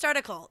 Just don't start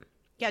a cult.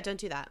 Yeah, don't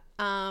do that.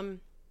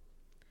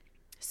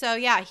 So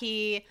yeah,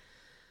 he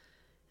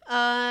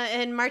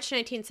in March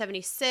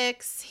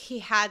 1976, he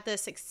had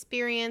this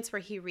experience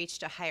where he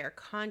reached a higher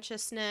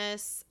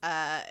consciousness.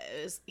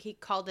 He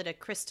called it a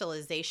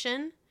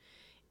crystallization,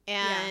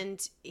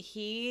 and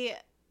he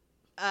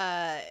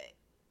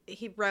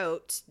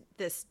wrote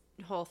this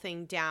whole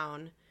thing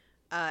down.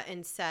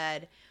 And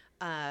said,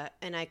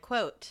 and I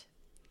quote,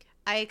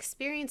 "I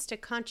experienced a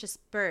conscious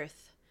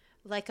birth,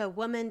 like a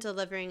woman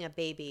delivering a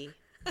baby.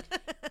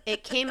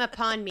 It came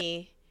upon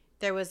me.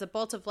 There was a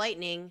bolt of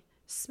lightning,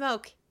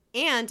 smoke,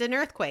 and an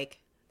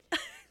earthquake.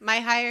 My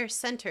higher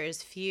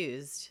centers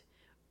fused.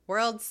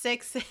 World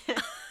 6."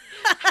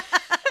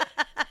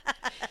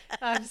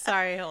 I'm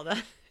sorry, hold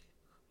on.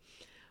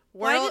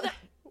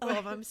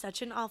 I'm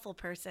such an awful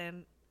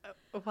person.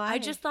 Why? I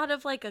just thought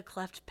of like a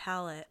cleft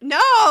palate.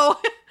 No!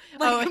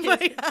 Like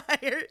my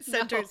higher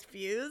centers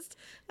fused?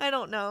 I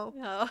don't know.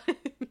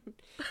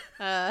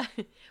 No.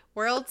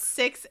 World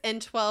 6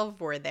 and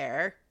 12 were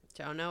there.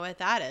 Don't know what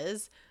that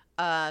is.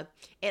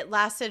 It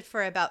lasted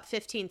for about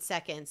 15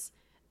 seconds.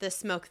 The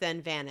smoke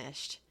then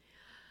vanished.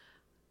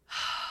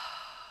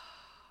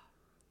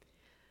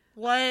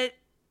 What?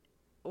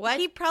 What?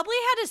 He probably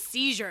had a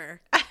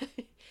seizure.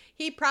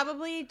 He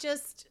probably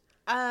just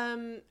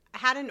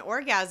had an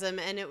orgasm,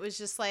 and it was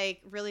just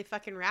like really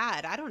fucking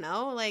rad. I don't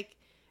know, like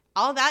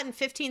all that in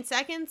 15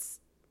 seconds.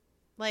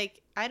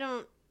 Like I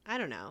don't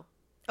know.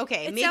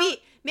 Okay,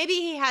 maybe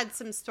he had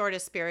some sort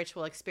of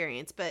spiritual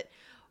experience, but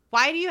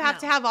why do you have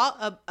to have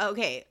all?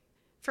 Okay,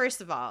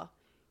 first of all,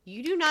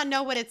 you do not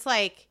know what it's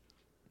like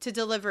to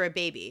deliver a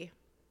baby.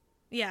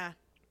 Yeah.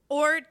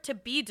 Or to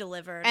be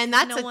delivered. And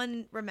that's no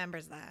one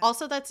remembers that.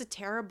 Also, that's a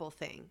terrible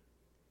thing.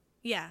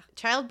 Yeah.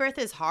 Childbirth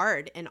is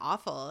hard and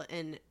awful,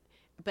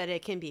 but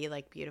it can be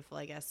like beautiful,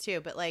 I guess,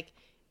 too. But like,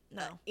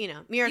 no,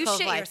 miracle you of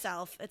shit life.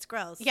 yourself. It's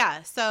gross.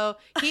 Yeah. So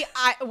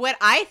what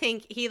I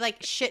think he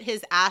like shit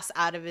his ass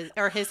out of his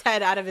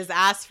head out of his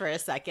ass for a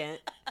second,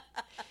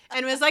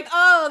 and was like,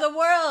 "Oh, the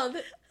world."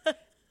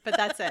 But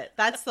that's it.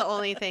 That's the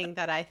only thing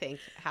that I think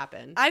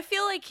happened. I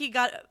feel like he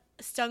got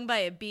stung by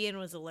a bee and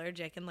was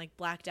allergic and like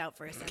blacked out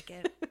for a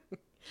second.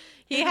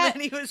 He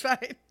was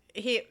fine.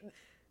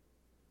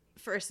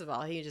 First of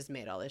all, he just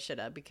made all this shit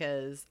up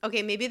because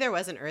maybe there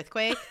was an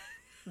earthquake,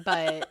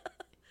 but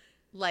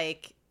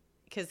like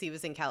because he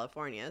was in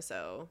California,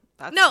 so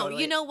that's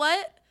You know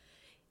what?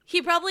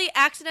 He probably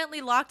accidentally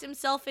locked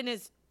himself in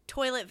his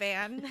toilet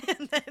van,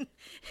 and then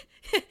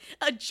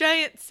a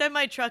giant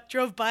semi-truck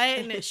drove by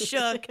it and it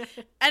shook,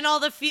 and all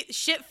the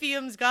shit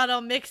fumes got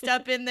all mixed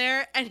up in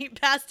there, and he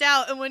passed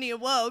out. And when he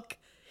awoke,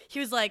 he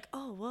was like,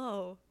 "Oh,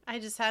 whoa! I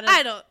just had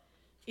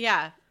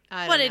yeah."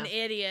 What an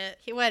idiot.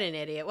 What an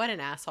idiot. What an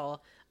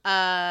asshole.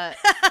 Yeah,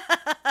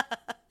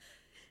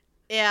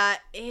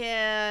 he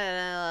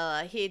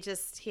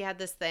had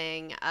this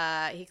thing.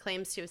 He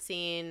claims to have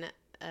seen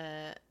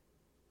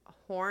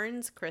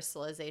Horn's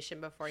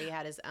crystallization before he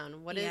had his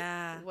own. Well,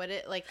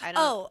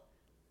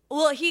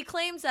 he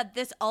claims that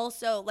this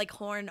also, like,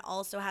 Horn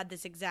also had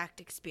this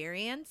exact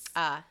experience,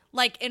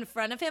 like, in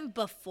front of him,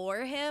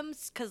 before him,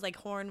 because, like,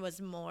 Horn was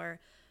more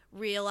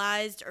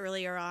realized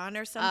earlier on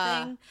or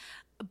something.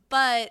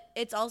 But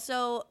it's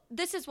also,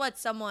 this is what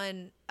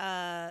someone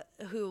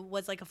who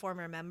was, like, a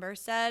former member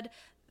said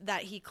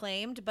that he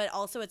claimed, but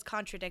also it's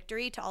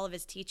contradictory to all of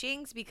his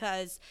teachings,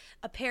 because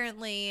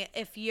apparently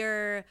if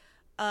you're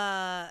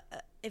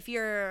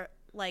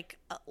like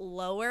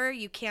lower,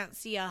 you can't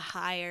see a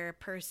higher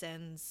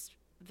person's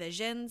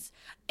visions.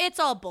 It's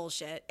all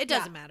bullshit. It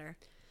doesn't matter.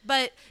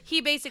 But he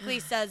basically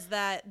says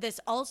that this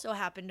also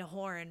happened to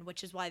Horn,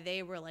 which is why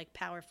they were like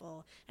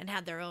powerful and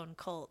had their own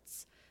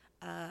cults.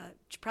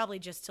 Probably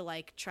just to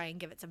like try and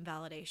give it some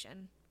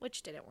validation,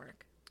 which didn't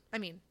work. I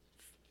mean,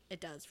 it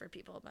does for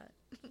people, but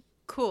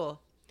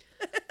cool.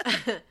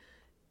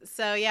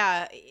 So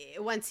yeah,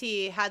 once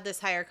he had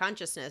this higher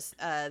consciousness,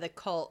 the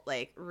cult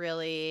like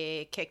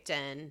really kicked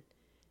in.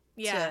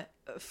 Yeah.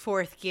 To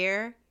fourth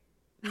gear.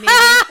 Maybe.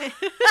 Oh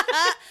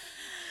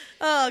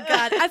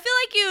God, I feel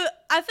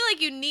like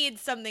you need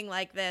something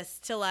like this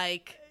to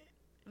like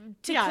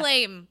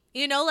claim,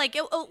 like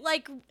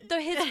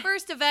his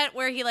first event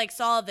where he like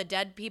saw the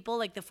dead people,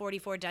 like the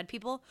 44 dead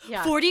people.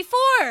 Yeah.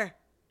 44.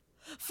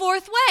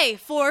 Fourth way,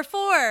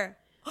 4-4.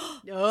 Oh.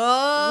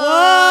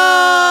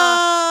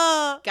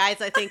 Whoa.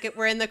 Guys, I think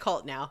we're in the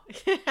cult now.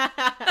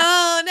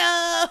 Oh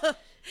no.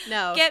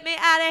 No. Get me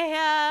out of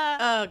here.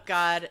 Oh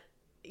God.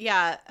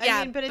 Yeah.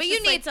 I mean, but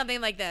you need something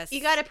like this.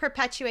 You got to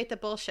perpetuate the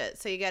bullshit.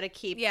 So you got to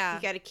keep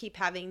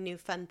having new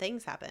fun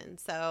things happen.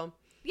 So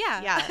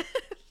yeah.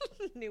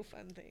 New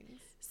fun things.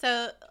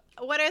 So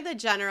what are the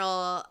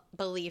general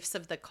beliefs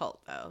of the cult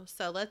though?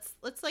 So let's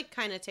like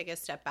kind of take a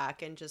step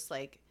back and just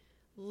like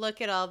look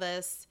at all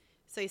this.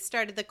 So he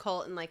started the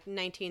cult in like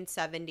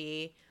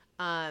 1970.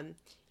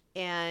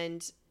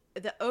 And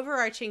the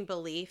overarching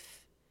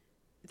belief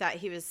that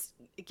he was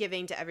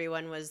giving to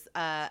everyone was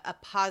a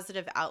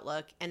positive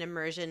outlook and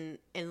immersion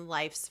in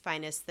life's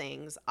finest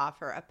things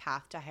offer a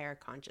path to higher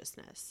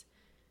consciousness.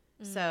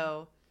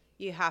 So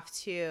you have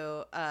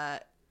to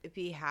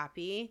be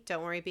happy.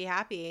 Don't worry, be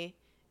happy.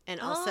 And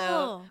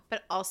also,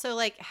 but also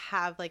like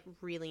have like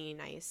really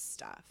nice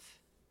stuff.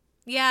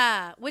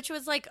 Yeah, which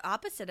was like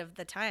opposite of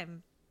the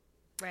time,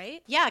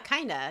 right? Yeah,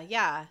 kind of.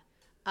 Yeah.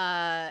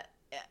 I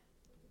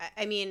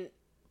mean,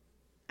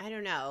 I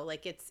don't know.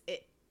 Like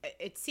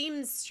it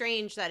seems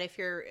strange that if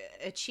you're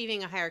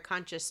achieving a higher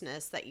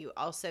consciousness that you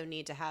also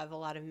need to have a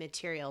lot of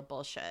material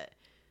bullshit.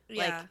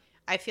 Yeah. Like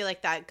I feel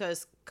like that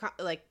goes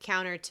like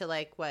counter to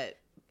like what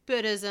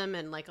Buddhism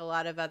and like a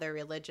lot of other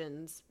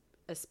religions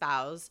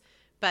espouse,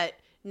 but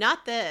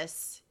not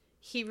this.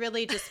 He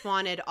really just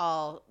wanted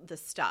all the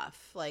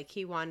stuff. Like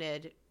he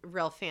wanted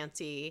real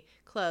fancy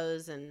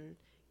clothes and,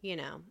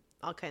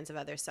 all kinds of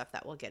other stuff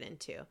that we'll get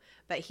into.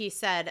 But he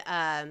said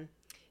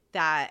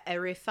that a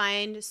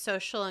refined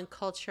social and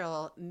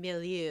cultural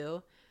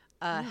milieu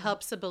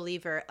helps a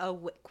believer,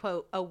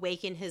 quote,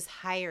 awaken his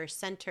higher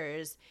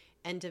centers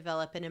and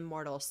develop an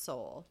immortal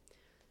soul.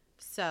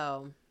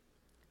 So,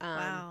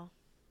 wow.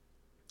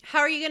 How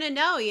are you going to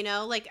know,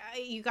 like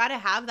you got to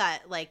have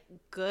that like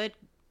good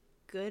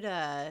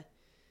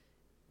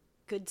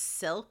good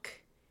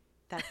silk,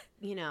 that,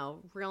 you know,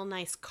 real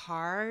nice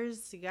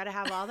cars. You got to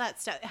have all that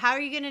stuff. How are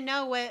you going to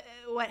know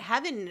what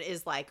heaven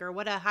is like or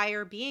what a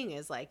higher being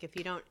is like if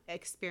you don't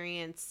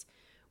experience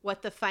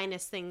what the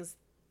finest things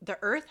the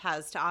earth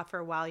has to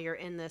offer while you're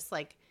in this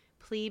like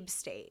plebe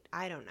state?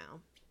 I don't know.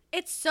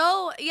 It's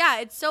so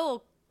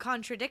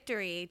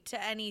contradictory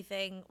to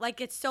anything. Like,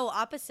 it's so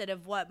opposite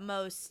of what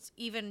most,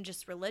 even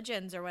just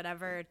religions or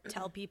whatever,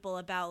 tell people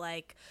about,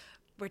 like,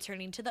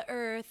 returning to the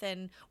earth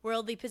and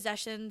worldly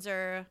possessions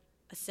or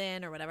a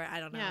sin or whatever. I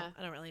don't know. Yeah.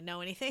 I don't really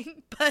know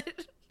anything,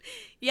 but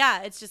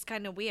yeah, it's just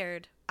kind of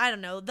weird. I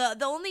don't know. The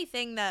only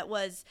thing that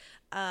was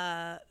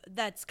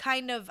that's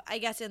kind of, I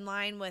guess, in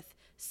line with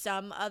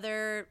some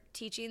other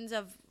teachings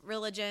of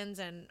religions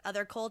and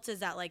other cults is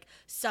that, like,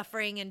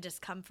 suffering and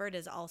discomfort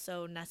is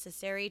also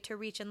necessary to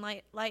reach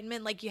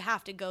enlightenment. Like, you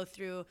have to go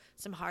through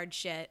some hard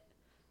shit,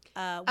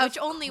 which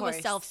only was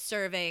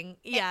self-serving,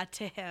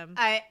 to him.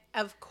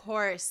 Of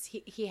course,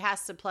 he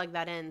has to plug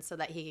that in so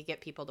that he could get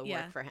people to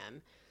work for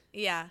him.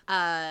 Yeah.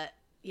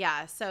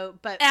 So,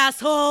 but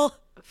asshole.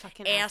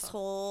 Fucking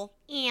asshole.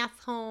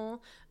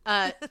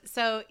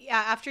 So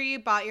yeah, after you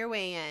bought your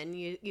way in,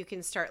 you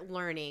can start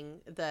learning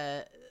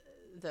the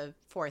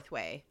fourth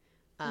way.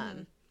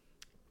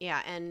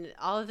 Yeah, and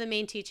all of the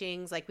main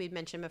teachings, like we've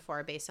mentioned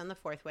before, based on the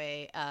fourth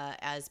way,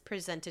 as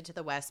presented to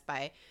the West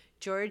by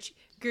George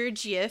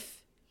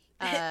Gurdjieff.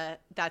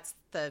 That's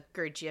the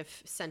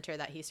Gurdjieff Center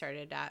that he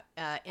started at,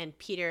 and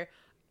Peter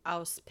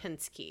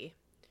Ouspensky.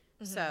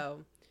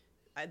 So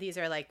these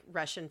are like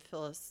Russian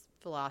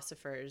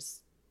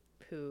philosophers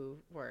who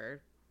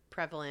were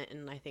prevalent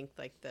in, I think,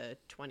 like the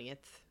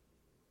 20th,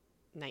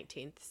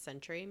 19th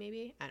century,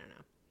 maybe. I don't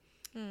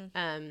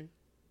know.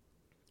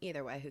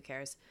 Either way, who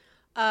cares?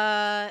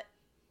 Yeah,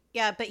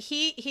 but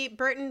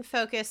Burton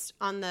focused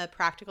on the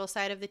practical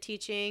side of the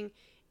teaching,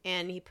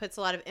 and he puts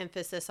a lot of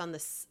emphasis on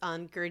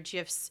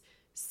Gurdjieff's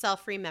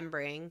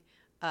self-remembering,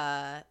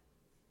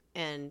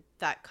 and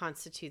that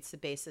constitutes the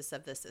basis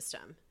of the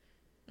system.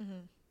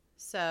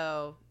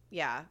 So,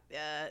 yeah,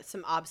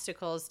 some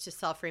obstacles to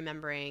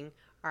self-remembering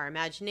are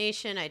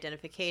imagination,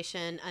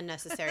 identification,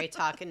 unnecessary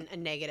talk,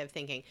 and negative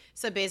thinking.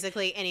 So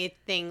basically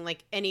anything,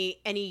 like any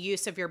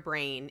use of your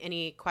brain,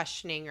 any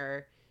questioning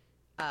or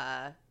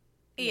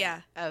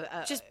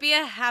just be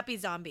a happy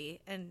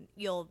zombie and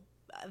you'll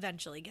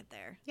eventually get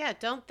there. Yeah,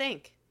 don't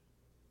think.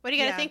 What are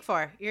you going to think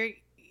for?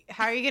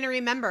 How are you going to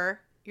remember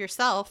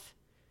yourself?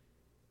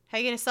 How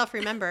are you going to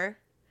self-remember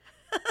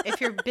if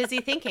you're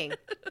busy thinking?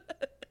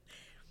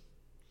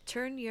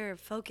 Turn your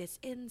focus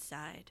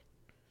inside.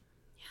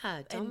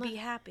 Yeah, be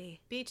happy.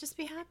 Just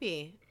be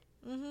happy.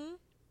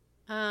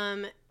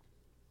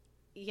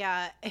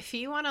 Yeah, if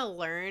you want to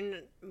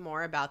learn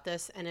more about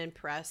this and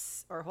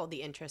impress or hold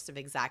the interest of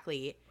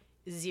exactly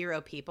 0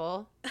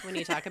 people when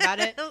you talk about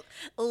it,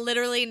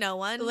 literally no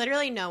one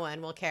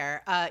will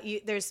care.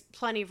 There's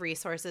plenty of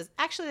resources.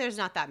 Actually, there's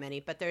not that many,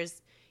 but a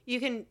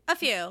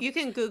few. You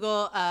can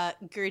Google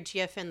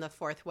Gurdjieff in the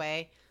fourth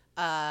way.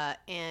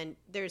 And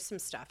there's some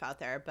stuff out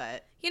there,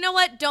 but you know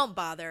what? Don't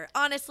bother.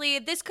 Honestly,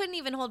 this couldn't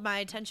even hold my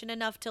attention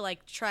enough to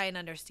like try and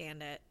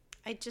understand it.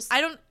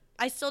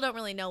 I still don't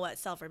really know what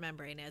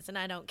self-remembering is, and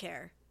I don't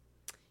care.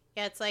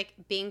 Yeah, it's like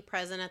being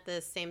present at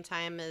the same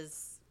time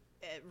as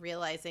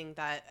realizing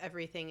that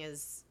everything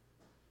is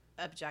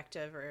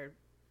objective, or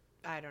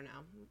I don't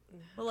know.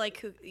 Well,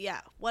 like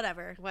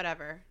whatever.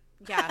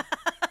 Yeah.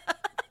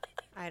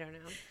 I don't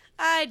know.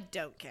 I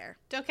don't care.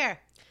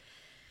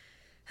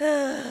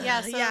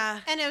 Yeah.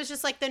 And it was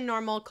just like the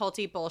normal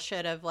culty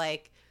bullshit of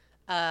like,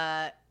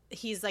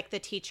 he's like the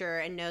teacher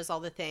and knows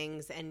all the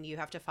things and you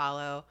have to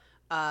follow.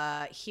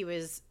 The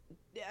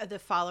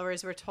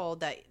followers were told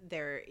that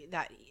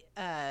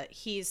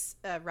he's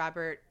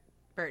Robert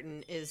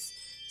Burton is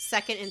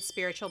second in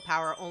spiritual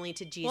power only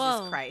to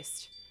Jesus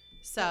Christ.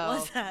 So what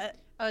was that?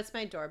 Oh, it's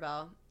my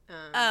doorbell.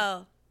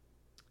 Let's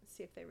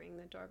see if they ring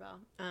the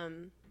doorbell.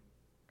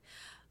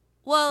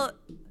 Well,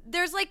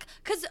 there's like,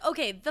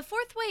 the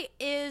fourth way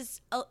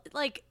is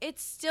like,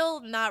 it's still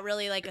not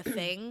really like a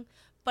thing,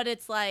 but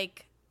it's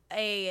like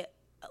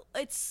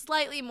it's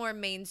slightly more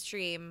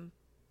mainstream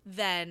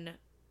than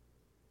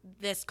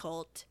this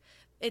cult.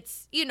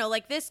 It's,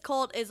 like this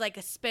cult is like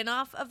a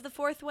spin-off of the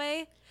fourth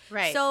way.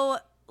 Right. So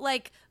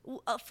like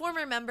a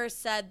former member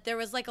said there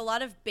was like a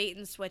lot of bait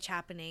and switch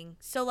happening.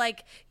 So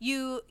like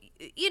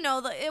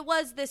it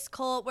was this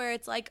cult where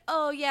it's like,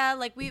 oh yeah,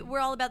 like we're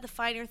all about the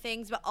finer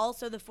things, but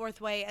also the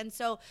fourth way. And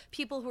so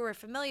people who were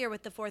familiar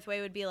with the fourth way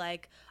would be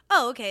like,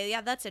 oh, okay,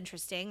 yeah, that's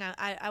interesting.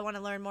 I want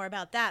to learn more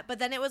about that. But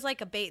then it was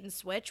like a bait and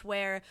switch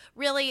where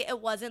really it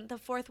wasn't the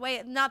fourth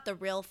way, not the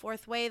real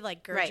fourth way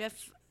like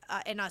Gurdjieff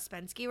and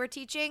Ouspensky were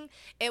teaching.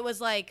 It was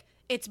like,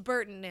 it's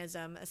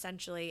Burtonism,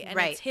 essentially, and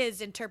it's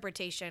his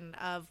interpretation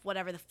of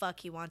whatever the fuck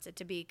he wants it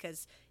to be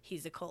because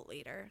he's a cult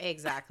leader.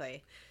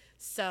 Exactly.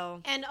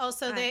 So, and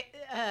also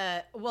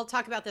we'll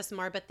talk about this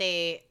more, but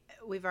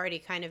we've already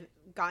kind of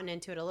gotten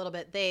into it a little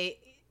bit.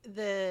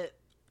 The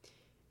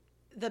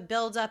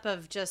buildup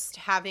of just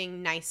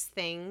having nice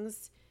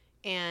things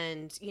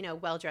and, you know,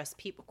 well-dressed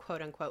people,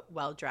 quote unquote,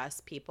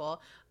 well-dressed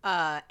people,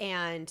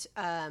 and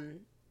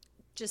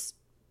just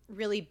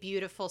really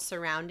beautiful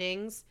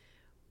surroundings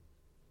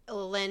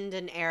lend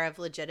an air of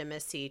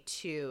legitimacy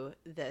to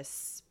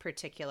this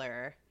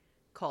particular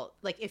cult.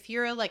 Like, if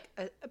you're like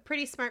a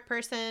pretty smart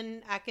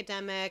person,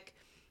 academic,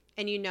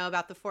 and you know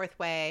about the fourth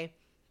way,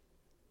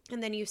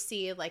 and then you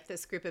see like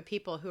this group of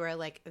people who are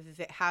like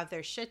have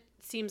their shit,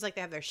 seems like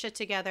they have their shit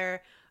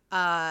together,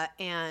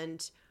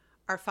 and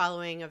are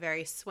following a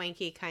very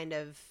swanky kind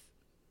of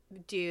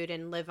dude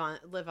and live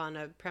on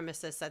a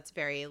premises that's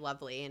very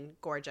lovely and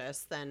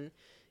gorgeous, then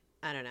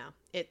I don't know.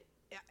 It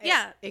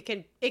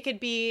could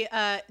be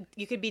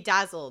you could be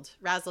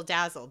razzle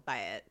dazzled by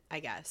it, I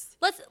guess.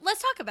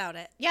 Let's talk about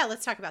it. Yeah,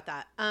 let's talk about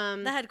that.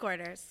 The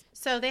headquarters.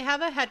 So they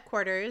have a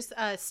headquarters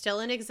still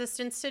in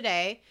existence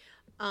today.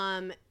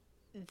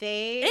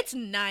 It's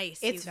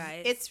nice, you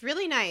guys. It's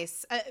really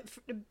nice.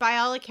 By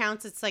all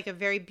accounts, it's like a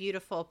very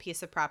beautiful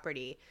piece of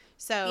property.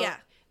 So yeah.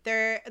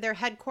 Their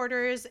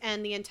headquarters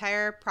and the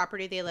entire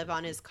property they live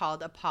on is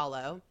called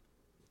Apollo.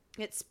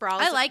 It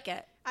sprawls. I like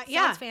it.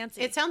 Sounds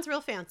fancy. It sounds real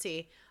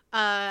fancy.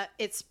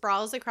 It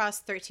sprawls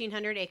across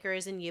 1,300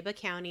 acres in Yuba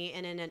County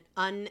and in an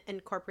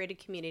unincorporated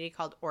community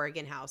called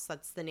Oregon House.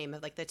 That's the name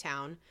of like the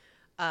town.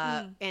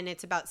 And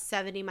it's about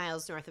 70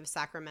 miles north of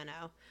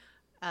Sacramento.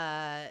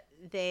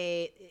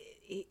 They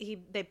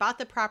bought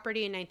the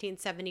property in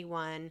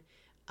 1971,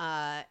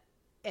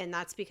 and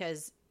that's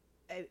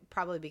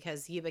probably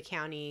because Yuba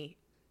County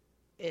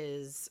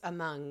is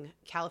among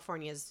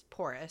California's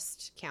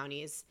poorest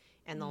counties,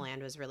 and the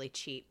land was really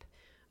cheap.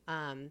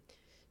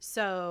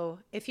 So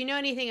if you know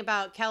anything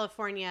about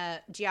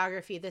California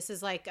geography, this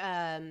is like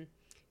kind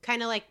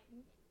of like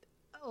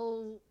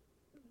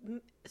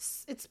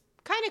it's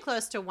kind of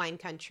close to wine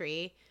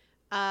country,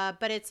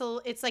 but it's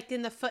like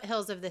in the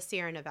foothills of the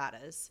Sierra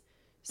Nevadas.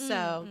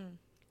 So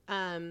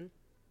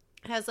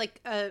has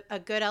like a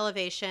good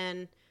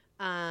elevation,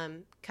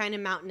 kind of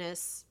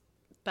mountainous,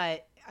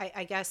 but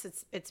I guess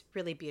it's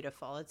really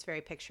beautiful. It's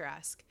very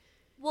picturesque.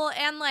 Well,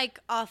 and like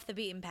off the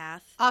beaten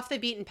path. Off the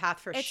beaten path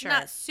for it's sure. It's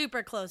not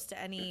super close to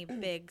any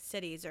big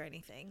cities or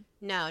anything.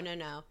 No.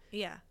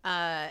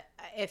 Yeah.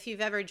 If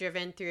you've ever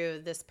driven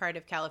through this part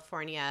of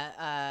California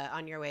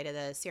on your way to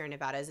the Sierra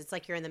Nevadas, it's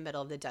like you're in the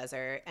middle of the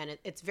desert, and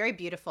it's very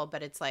beautiful,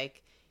 but it's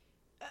like,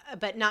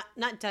 but not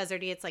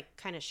deserty. It's like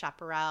kind of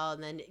chaparral,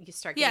 and then you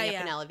start getting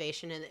up in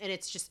elevation, and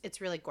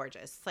it's really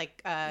gorgeous. It's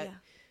like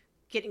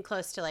getting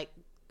close to like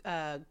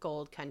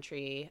gold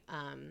country.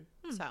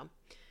 So.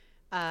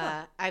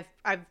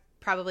 I've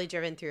probably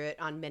driven through it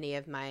on many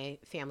of my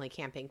family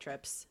camping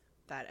trips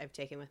that I've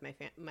taken with my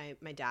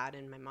dad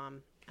and my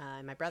mom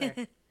and my brother.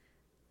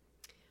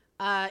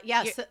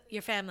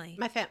 Your family.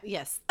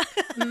 Yes.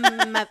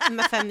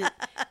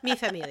 Mi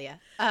familia.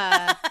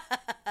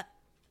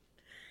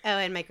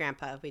 And my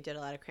grandpa. We did a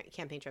lot of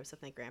camping trips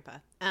with my grandpa.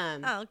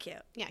 Cute.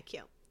 Yeah,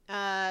 cute.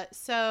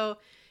 So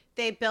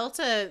they built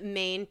a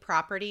main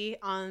property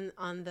or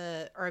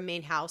a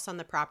main house on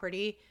the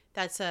property.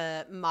 That's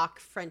a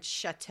mock French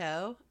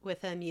chateau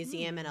with a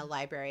museum and a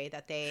library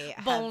that they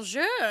have.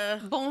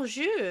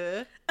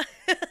 Bonjour.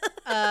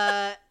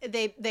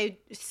 They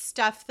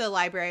stuff the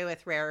library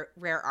with rare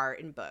art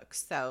and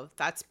books. So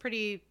that's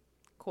pretty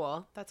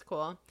cool. That's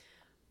cool.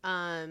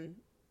 By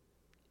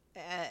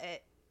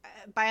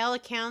all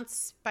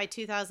accounts, by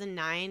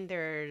 2009,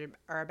 there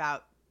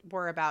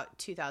were about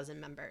 2,000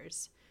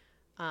 members.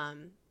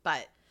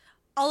 But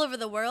all over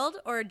the world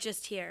or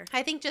just here?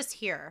 I think just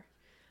here.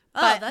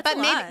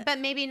 But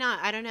maybe not.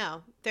 I don't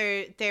know.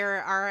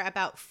 There are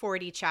about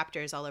 40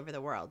 chapters all over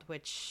the world,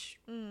 which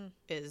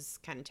is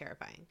kind of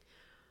terrifying.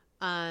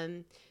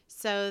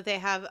 So they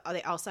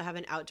also have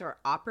an outdoor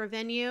opera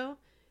venue.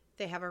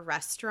 They have a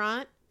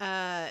restaurant.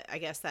 I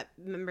guess that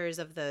members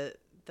of the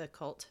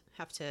cult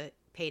have to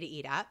pay to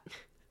eat at.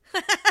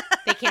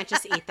 They can't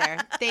just eat there.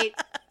 They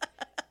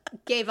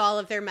gave all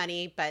of their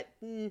money, but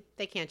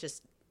they can't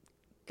just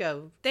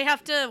go. They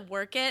have to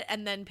work it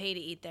and then pay to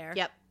eat there.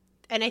 Yep.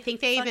 And I think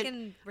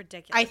they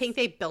ridiculous. I think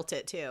they built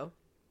it too.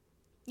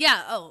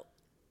 Yeah. Oh,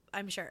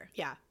 I'm sure.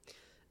 Yeah.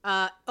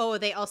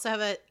 They also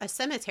have a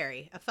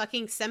cemetery, a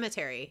fucking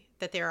cemetery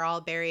that they're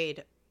all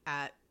buried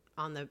at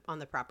on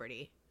the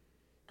property,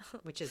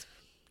 which is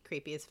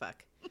creepy as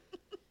fuck.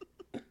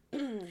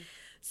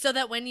 So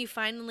that when you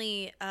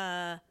finally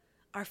are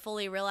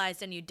fully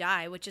realized and you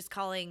die, which is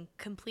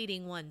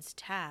completing one's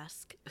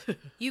task,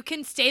 you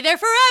can stay there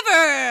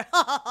forever.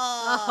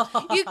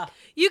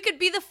 You could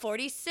be the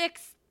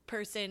 46th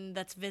person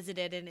that's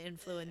visited an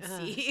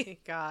influencee.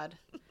 Oh, God.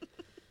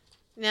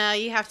 No,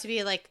 you have to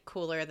be like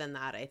cooler than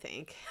that, I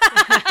think.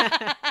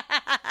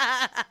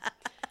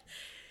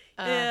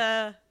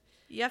 Yeah.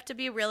 You have to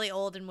be really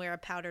old and wear a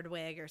powdered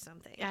wig or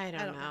something. I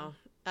don't know.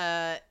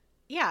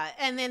 Yeah,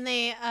 and then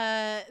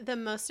the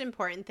most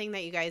important thing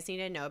that you guys need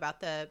to know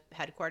about the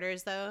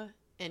headquarters, though,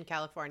 in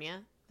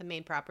California, the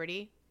main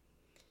property,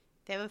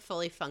 they have a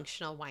fully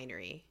functional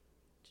winery.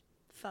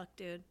 Fuck,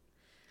 dude.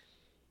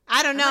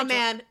 I don't know,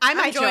 man. I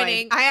might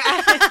joining.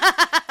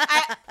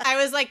 I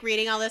was like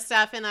reading all this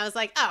stuff and I was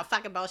like, oh,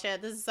 fucking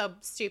bullshit. This is so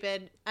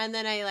stupid. And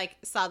then I like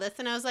saw this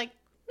and I was like,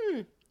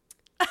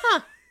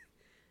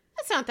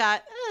 that's not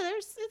that.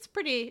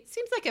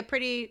 Seems like a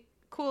pretty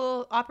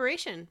cool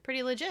operation.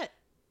 Pretty legit.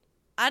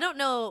 I don't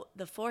know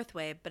the fourth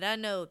way, but I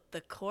know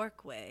the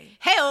cork way.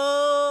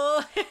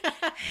 Hey-oh!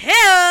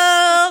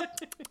 Hey-oh!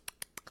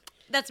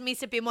 That's me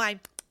sipping wine.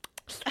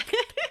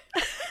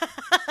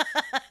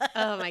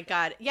 Oh my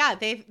god. Yeah,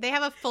 they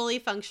have a fully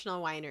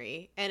functional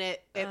winery and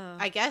it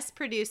I guess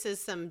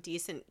produces some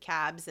decent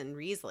cabs and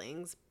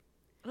Rieslings.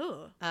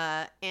 Ooh.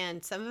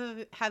 And some of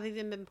them have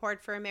even been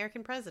poured for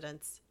American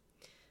presidents.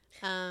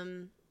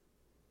 Yeah.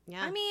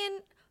 I mean,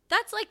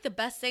 that's like the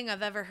best thing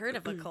I've ever heard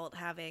of a cult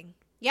having.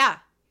 Yeah.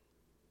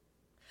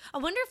 I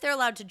wonder if they're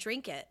allowed to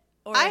drink it.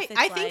 Or I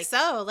think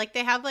so. Like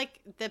they have like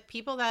the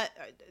people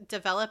that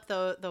develop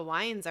the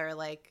wines are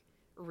like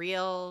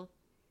real,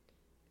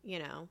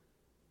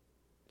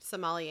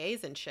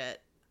 sommeliers and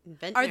shit.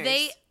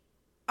 Vintners.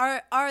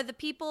 Are the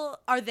people,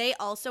 are they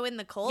also in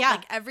the cult? Yeah.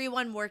 Like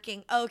everyone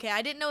working. Okay,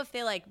 I didn't know if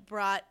they like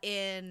brought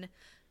in,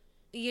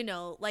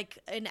 like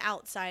an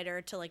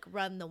outsider to like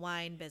run the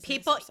wine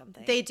business or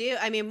something. They do.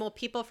 I mean, well,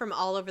 people from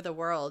all over the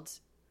world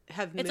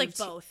have moved, like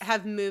both.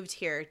 Have moved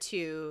here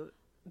to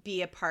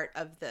be a part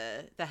of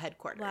the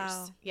headquarters.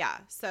 Wow. Yeah.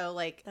 So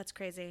like that's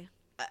crazy.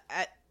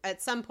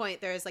 At some point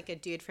there's like a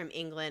dude from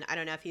England. I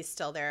don't know if he's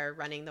still there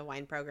running the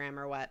wine program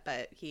or what,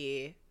 but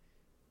he's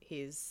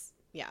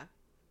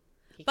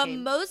But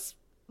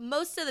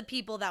most of the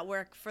people that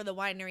work for the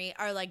winery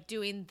are like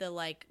doing the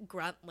like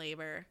grunt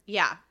labor.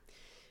 Yeah.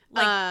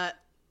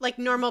 Like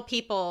normal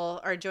people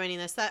are joining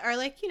this that are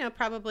like,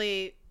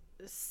 probably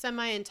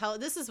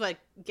semi-intelligent. This is what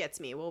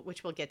gets me,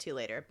 which we'll get to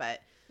later,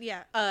 but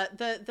yeah.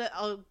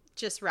 I'll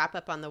just wrap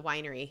up on the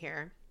winery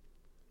here.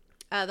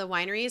 The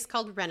winery is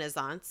called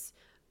Renaissance.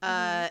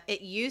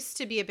 It used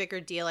to be a bigger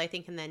deal, I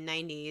think, in the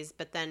 90s,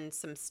 but then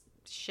some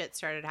shit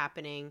started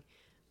happening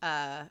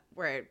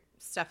where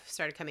stuff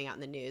started coming out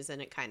in the news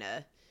and it kind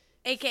of...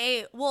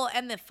 AKA, well,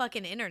 and the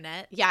fucking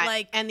internet.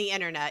 Yeah, and the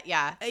internet,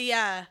 yeah.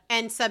 Yeah.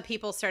 And some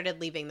people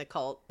started leaving the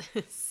cult,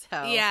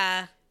 so...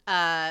 Yeah.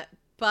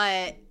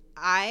 But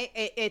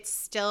it's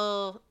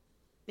still...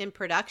 in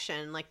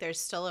production. Like there's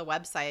still a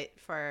website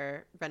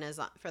for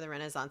the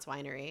Renaissance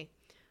Winery.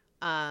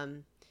 I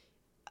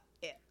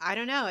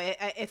don't know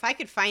if I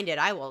could find it.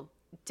 I will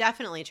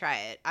definitely try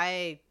it.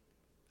 I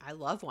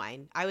love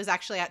wine. I was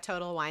actually at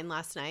Total Wine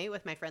last night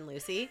with my friend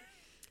Lucy,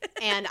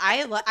 and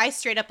I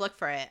straight up looked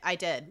for it. I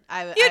did.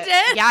 You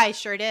did? Yeah, I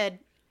sure did.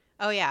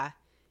 Oh yeah.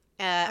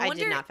 I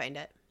did not find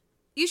it.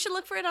 You should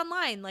look for it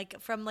online, like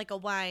from like a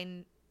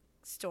wine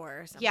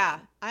store or something. Yeah,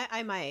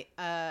 I might.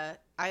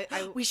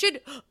 We should,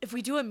 if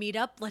we do a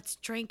meetup, let's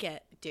drink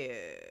it. Dude.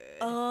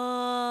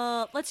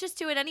 Let's just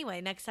do it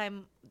anyway next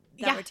time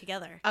that we're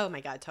together. Oh my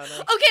god, totally.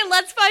 Okay,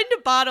 let's find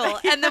a bottle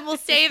and then we'll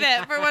save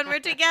it for when we're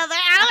together.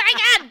 Oh my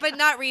god, but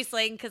not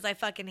Riesling because I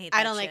fucking hate that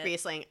I don't like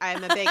Riesling.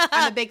 I'm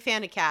a big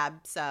fan of Cab,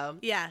 so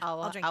yeah, I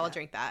will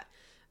drink that.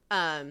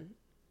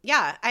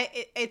 Yeah,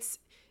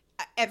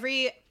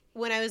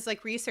 when I was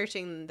like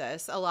researching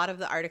this, a lot of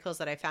the articles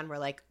that I found were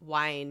like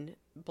wine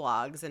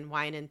blogs and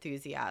wine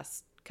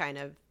enthusiast kind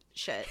of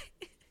shit.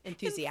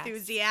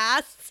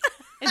 Enthusiasts.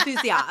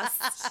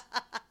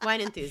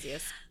 Wine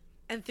enthusiasts.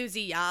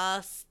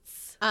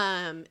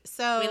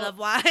 So we love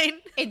wine.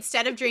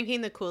 Instead of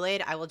drinking the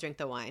Kool-Aid, I will drink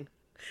the wine.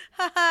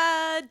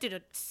 Yeah,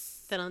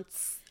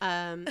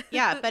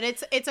 but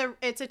it's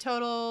a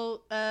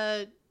total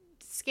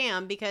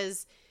scam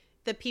because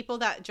the people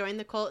that joined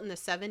the cult in the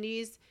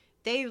 70s,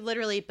 they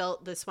literally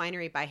built this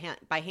winery by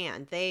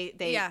hand.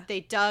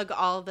 They dug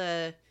all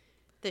the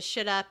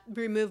shit up,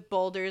 removed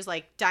boulders,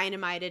 like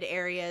dynamited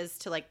areas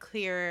to like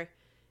clear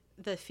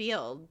the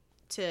field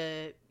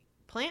to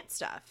plant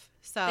stuff.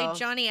 So they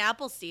Johnny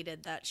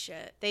Appleseeded that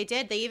shit. They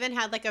did. They even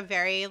had like a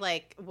very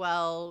like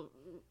well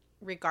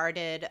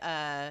regarded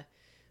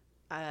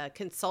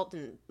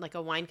consultant, like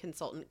a wine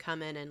consultant,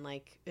 come in and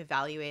like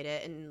evaluate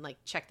it and like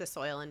check the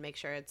soil and make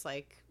sure it's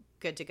like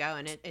good to go.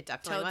 And it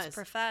definitely was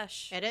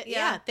profesh.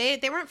 Yeah. They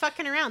weren't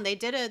fucking around. They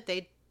did it.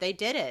 They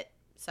did it.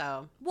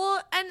 So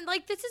well, and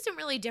like this isn't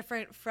really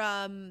different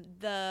from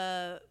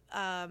the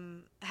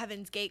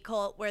Heaven's Gate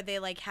cult where they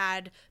like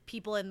had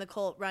people in the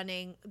cult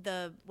running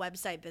the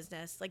website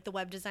business, like the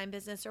web design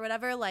business or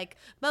whatever. Like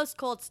most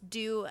cults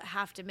do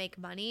have to make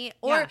money,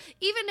 or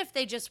even if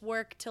they just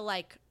work to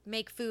like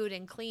make food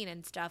and clean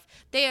and stuff,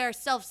 they are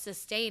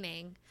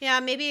self-sustaining.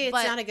 Yeah, maybe it's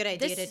not a good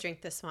idea to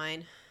drink this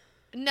wine.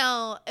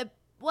 No,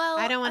 well,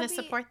 I don't want to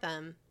support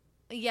them.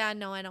 Yeah,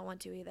 no, I don't want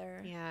to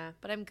either. Yeah,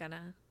 but I'm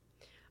gonna.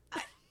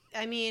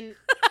 I mean,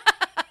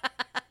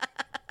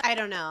 I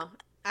don't know.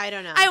 I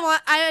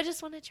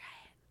just want to try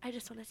it. I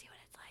just want to see what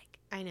it's like.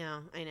 I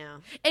know.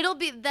 It'll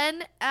be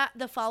then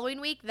the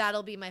following week.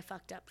 That'll be my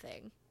fucked up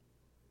thing.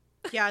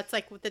 Yeah, it's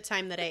like the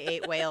time that I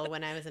ate whale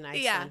when I was in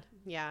Iceland.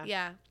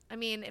 Yeah. I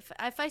mean, if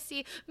I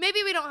see, maybe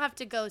we don't have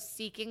to go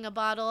seeking a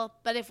bottle,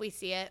 but if we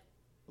see it,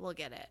 we'll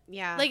get it.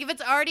 Yeah. Like, if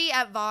it's already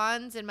at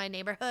Vaughn's in my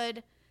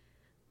neighborhood,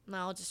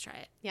 I'll just try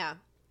it. Yeah.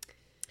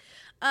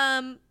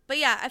 But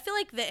yeah, I feel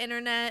like the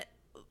internet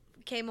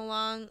came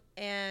along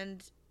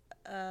and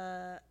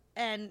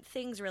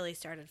things really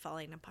started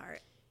falling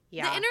apart.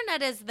 Yeah. The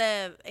internet is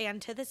the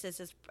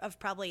antithesis of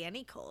probably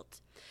any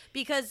cult,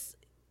 because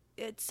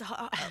it's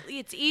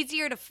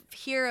easier to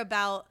hear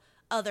about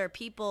other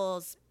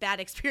people's bad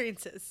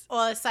experiences.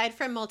 Well, aside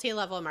from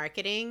multi-level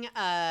marketing,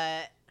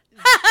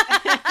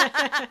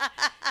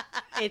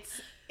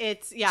 it's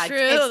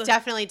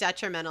definitely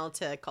detrimental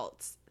to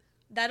cults.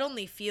 That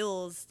only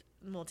fuels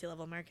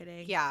multi-level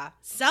marketing. Yeah.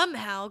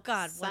 Somehow,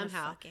 God,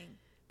 somehow. What a fucking...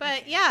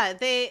 But okay. Yeah,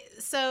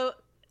 so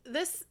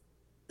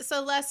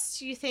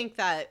lest you think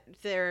that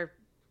they're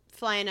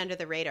flying under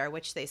the radar,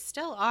 which they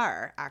still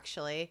are,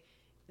 actually.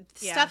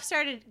 Yeah. Stuff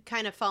started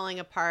kind of falling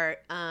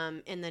apart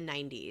in the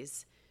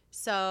 90s.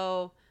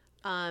 So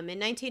in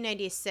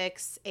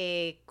 1996,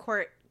 a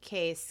court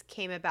case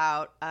came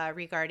about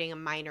regarding a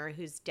minor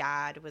whose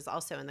dad was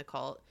also in the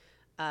cult,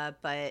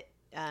 but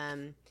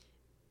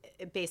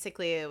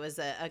basically it was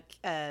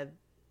a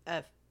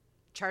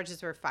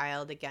charges were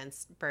filed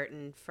against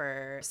Burton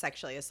for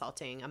sexually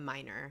assaulting a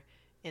minor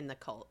in the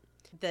cult.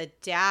 The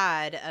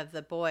dad of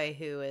the boy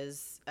who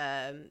was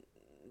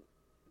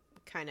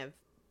kind of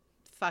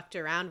fucked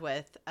around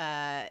with,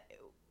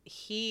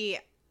 he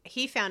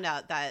found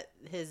out that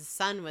his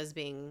son was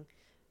being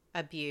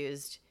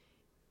abused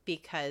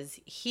because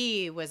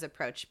he was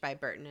approached by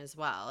Burton as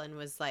well and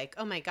was like,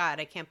 oh my God,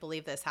 I can't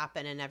believe this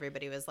happened. And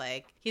everybody was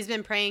like, he's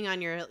been preying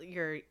on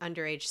your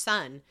underage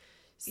son.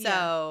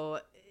 So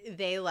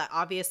they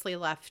obviously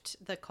left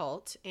the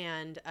cult,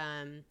 and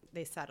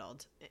they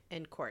settled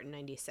in court in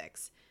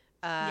 96.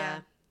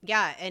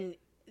 Yeah. And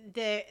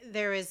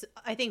there was,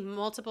 I think,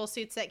 multiple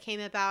suits that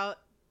came about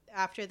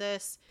after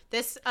this.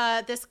 This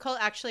cult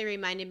actually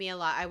reminded me a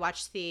lot. I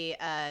watched the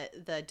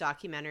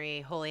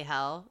documentary Holy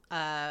Hell.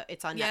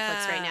 It's on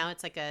Netflix right now.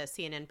 It's like a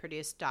CNN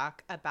produced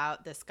doc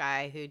about this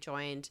guy who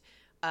joined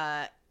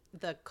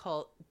the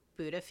cult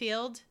Buddha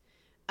Field.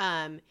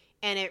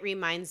 And it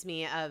reminds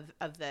me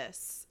of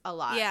this a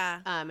lot.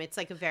 Yeah. It's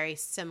like a very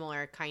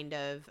similar kind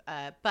of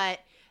but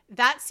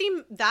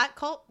that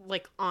cult,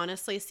 like,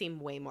 honestly seemed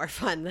way more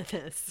fun than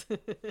this.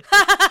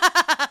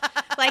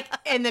 Like,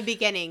 in the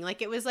beginning,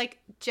 like, it was like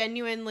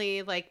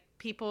genuinely, like,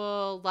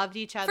 people loved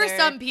each other. For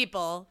some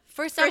people.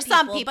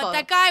 But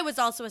that guy was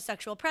also a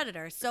sexual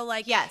predator. So,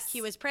 like, yes,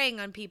 he was preying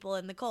on people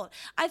in the cult.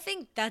 I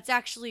think that's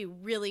actually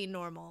really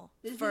normal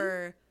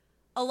for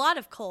a lot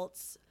of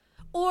cults.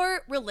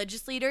 Or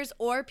religious leaders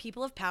or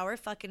people of power,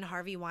 fucking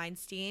Harvey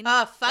Weinstein.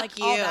 Oh, fuck like,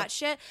 you. All that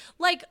shit.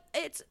 Like,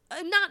 it's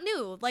not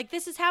new. Like,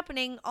 this is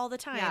happening all the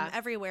time,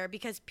 everywhere,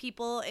 because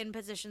people in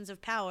positions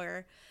of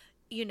power,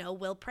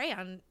 will prey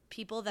on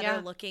people that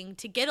are looking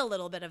to get a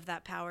little bit of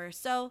that power.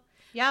 So,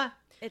 yeah.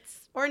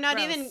 It's or not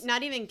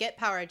even get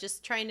power,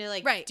 just trying to,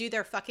 like, do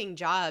their fucking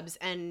jobs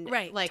and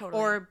like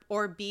totally.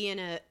 or be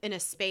in a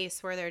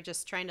space where they're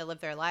just trying to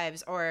live their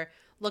lives, or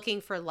looking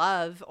for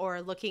love,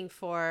 or looking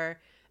for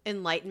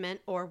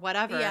enlightenment, or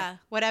whatever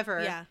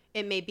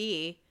it may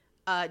be,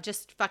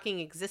 just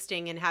fucking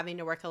existing and having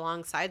to work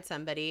alongside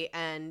somebody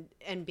and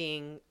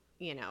being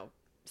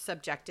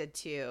subjected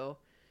to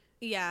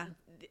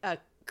a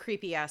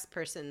creepy ass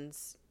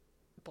person's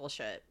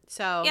bullshit.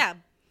 So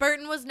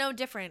Burton was no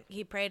different.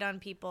 He preyed on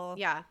people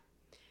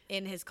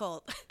in his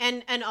cult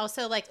and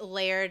also, like,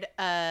 layered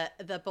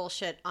the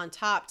bullshit on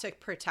top to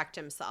protect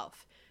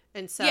himself.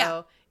 And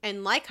so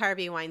and like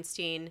Harvey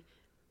Weinstein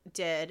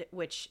did,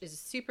 which is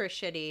super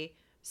shitty,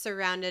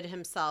 surrounded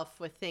himself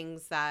with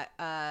things that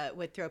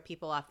would throw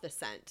people off the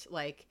scent,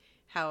 like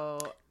how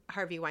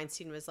Harvey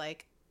Weinstein was,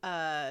 like,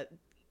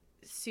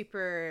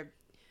 super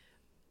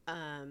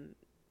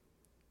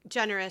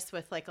generous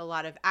with, like, a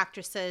lot of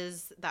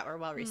actresses that were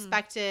well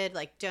respected,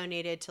 like,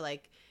 donated to,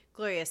 like,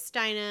 Gloria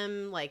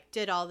Steinem, like,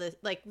 did all this,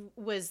 like,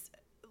 was,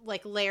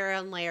 like, layer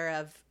on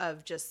layer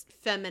of just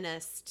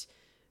feminist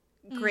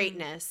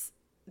greatness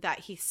that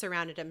he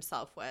surrounded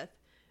himself with.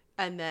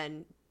 And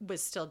then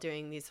was still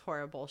doing these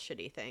horrible,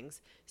 shitty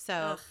things.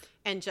 So,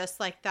 and just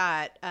like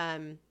that,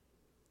 and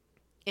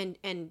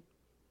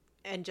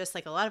just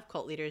like a lot of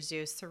cult leaders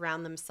do,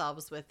 surround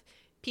themselves with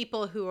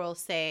people who will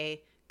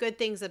say good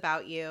things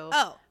about you.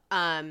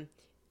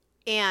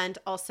 And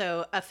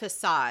also a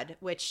facade,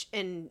 which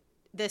in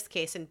this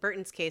case, in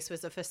Burton's case,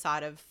 was a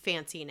facade of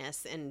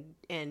fanciness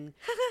and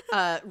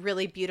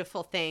really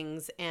beautiful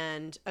things,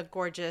 and a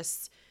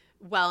gorgeous,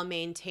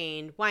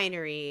 well-maintained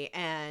winery,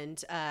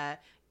 and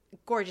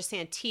gorgeous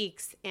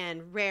antiques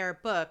and rare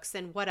books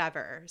and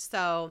whatever.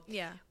 So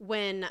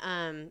when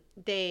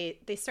they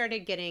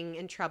started getting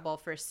in trouble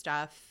for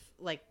stuff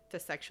like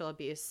the sexual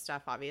abuse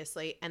stuff,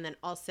 obviously, and then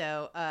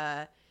also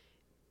a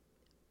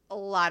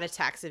lot of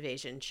tax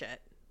evasion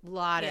shit, a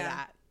lot of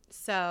that.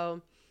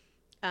 So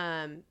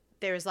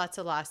there was lots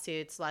of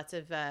lawsuits, lots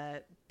of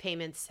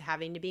payments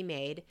having to be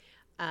made.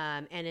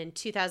 And in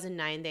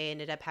 2009, they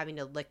ended up having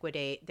to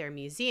liquidate their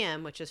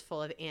museum, which is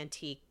full of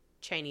antique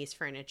Chinese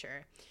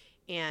furniture.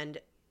 And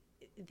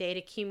they'd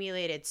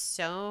accumulated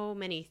so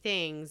many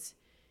things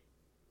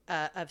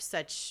of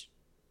such,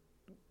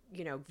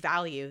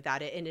 value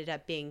that it ended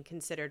up being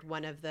considered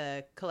one of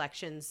the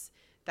collections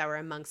that were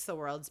amongst the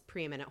world's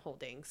preeminent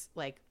holdings.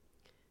 Like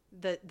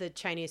the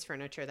Chinese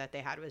furniture that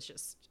they had was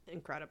just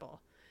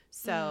incredible.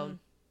 So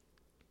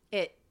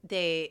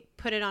they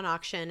put it on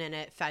auction, and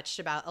it fetched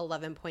about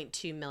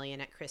 $11.2 million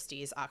at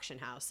Christie's auction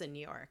house in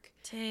New York.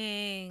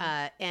 Dang.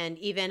 And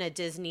even a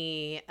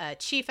Disney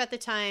chief at the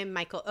time,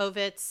 Michael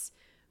Ovitz,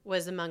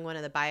 was among one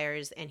of the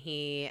buyers, and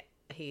he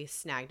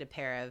snagged a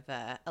pair of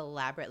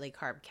elaborately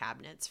carved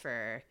cabinets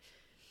for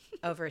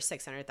over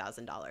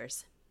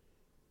 $600,000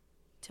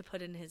 to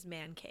put in his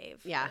man cave.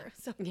 Yeah,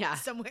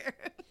 somewhere.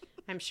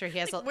 I'm sure he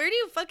has. Where do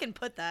you fucking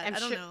put that? I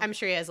don't know. I'm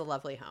sure he has a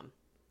lovely home.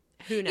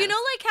 Who knows?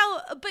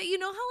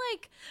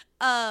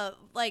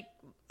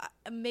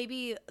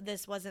 Maybe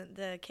this wasn't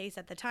the case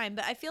at the time,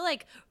 but I feel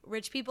like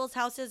rich people's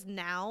houses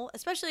now,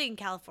 especially in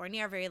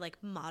California, are very like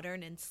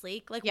modern and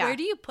sleek. Like, where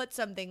do you put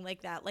something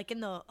like that? Like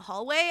in the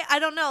hallway? I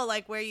don't know.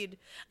 Like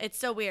it's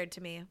so weird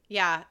to me.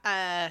 Yeah.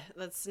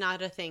 That's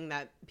not a thing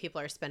that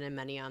people are spending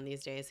money on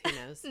these days. Who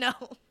knows? No.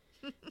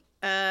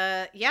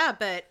 Yeah,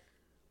 but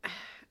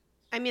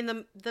I mean,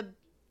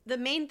 the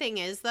main thing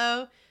is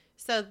though,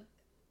 so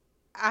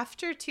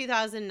after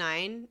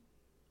 2009,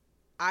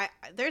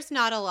 there's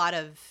not a lot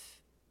of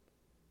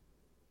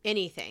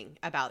anything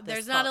about this.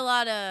 There's not a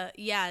lot of,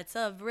 it's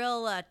a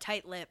real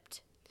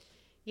tight-lipped.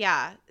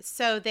 Yeah,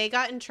 so they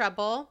got in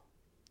trouble.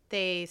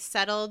 They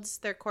settled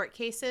their court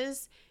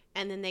cases,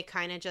 and then they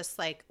kind of just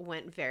like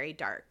went very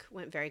dark,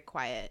 went very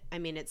quiet. I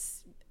mean,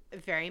 it's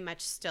very much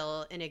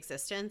still in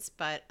existence,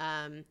 but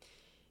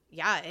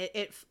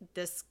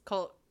this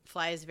cult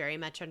flies very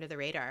much under the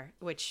radar,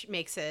 which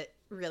makes it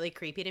really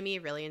creepy to me,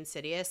 really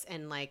insidious,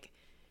 and like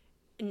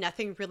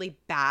nothing really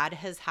bad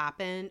has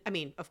happened. I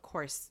mean, of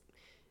course,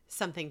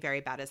 something very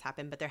bad has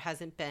happened, but there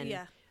hasn't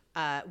been.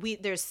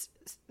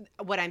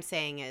 What I'm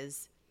saying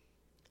is,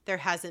 there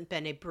hasn't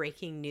been a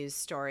breaking news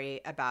story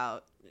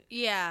about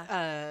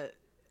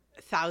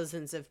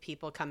thousands of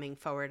people coming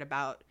forward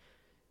about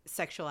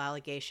sexual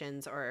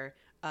allegations or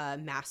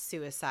mass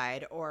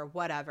suicide or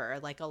whatever.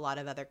 Like a lot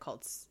of other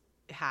cults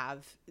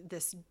have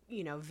this,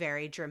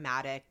 very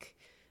dramatic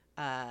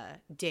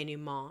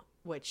denouement,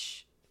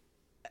 which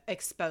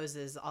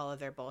exposes all of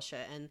their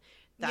bullshit. And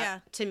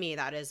that, to me,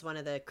 that is one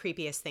of the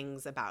creepiest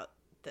things about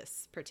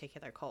this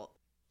particular cult.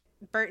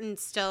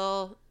 Burton's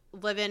still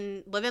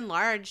living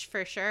large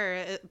for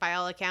sure, by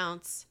all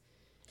accounts.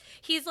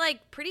 He's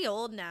like pretty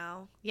old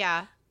now.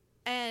 Yeah.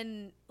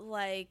 And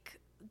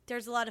like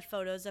there's a lot of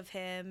photos of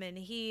him, and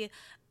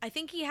I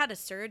think he had a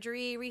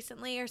surgery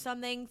recently or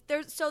something.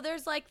 There's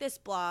like this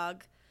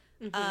blog.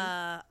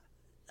 I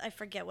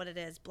forget what it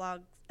is.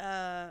 Blog.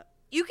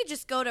 You could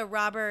just go to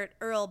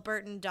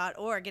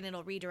robertearlburton.org and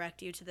it'll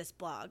redirect you to this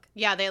blog.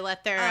 Yeah, they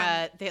let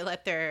their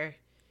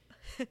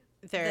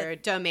their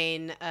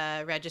domain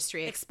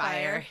registry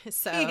expire.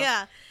 So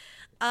yeah,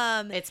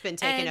 it's been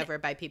taken over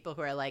by people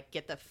who are like,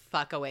 get the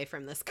fuck away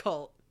from this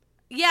cult.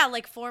 Yeah,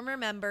 like former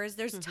members.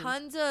 There's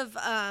tons of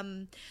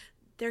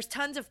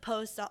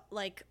posts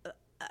like.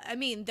 I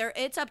mean,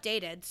 it's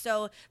updated.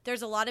 So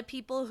there's a lot of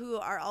people who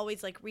are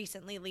always like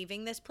recently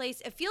leaving this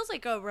place. It feels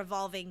like a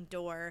revolving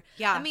door.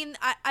 Yeah. I mean,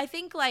 I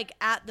think like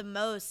at the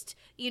most,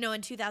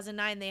 in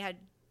 2009, they had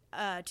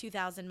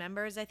 2,000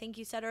 members, I think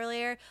you said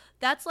earlier.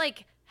 That's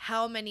like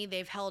how many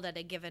they've held at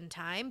a given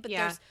time. But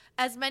there's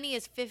as many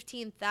as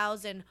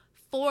 15,000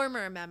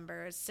 former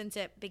members since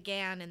it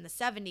began in the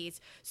 70s.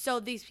 So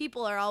these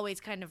people are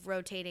always kind of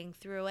rotating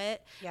through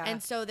it. Yeah.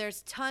 And so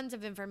there's tons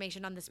of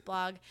information on this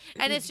blog.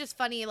 And it's just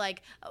funny,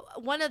 like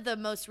one of the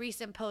most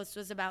recent posts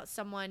was about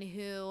someone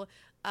who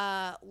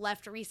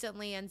left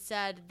recently and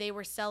said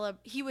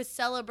he was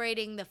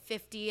celebrating the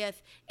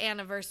 50th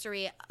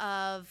anniversary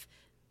of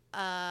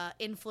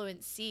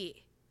Influence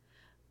C.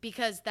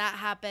 Because that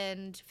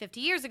happened 50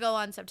 years ago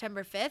on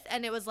September 5th,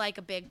 and it was like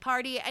a big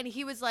party. And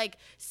he was like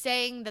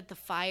saying that the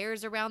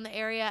fires around the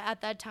area at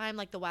that time,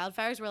 like the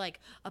wildfires, were like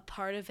a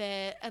part of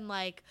it, and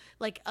like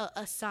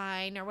a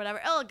sign or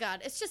whatever. Oh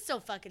God, it's just so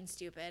fucking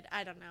stupid.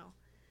 I don't know.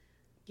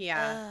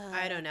 Yeah,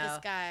 I don't know. This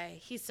guy,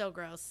 he's so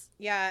gross.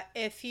 Yeah,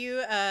 if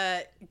you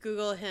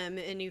Google him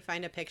and you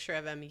find a picture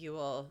of him, you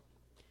will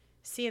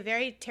see a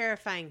very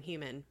terrifying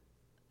human.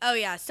 Oh,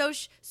 yeah.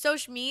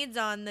 Soch Meads,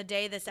 on the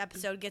day this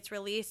episode gets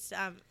released,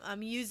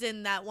 I'm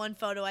using that one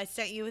photo I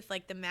sent you with,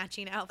 like, the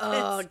matching outfits.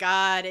 Oh,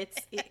 God.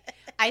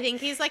 I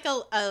think he's, like,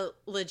 a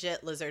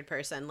legit lizard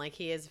person. Like,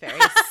 he is very,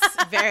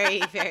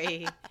 very,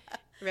 very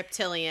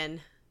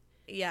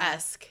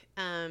reptilian-esque.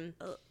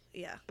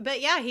 Yeah.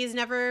 But, yeah, he's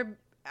never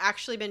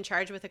actually been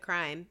charged with a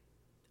crime.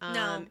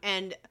 No.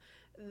 And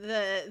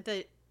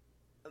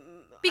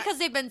because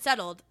they've been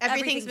settled.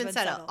 Everything's been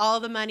settled.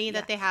 All the money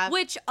that they have.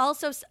 Which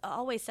also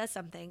always says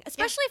something.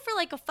 Especially for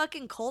like a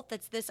fucking cult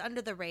that's this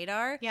under the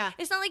radar. Yeah.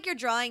 It's not like you're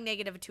drawing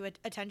negative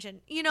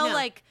attention.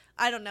 Like,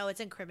 I don't know. It's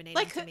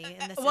incriminating to me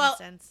in this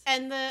instance.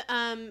 And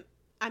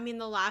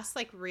the last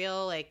like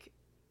real like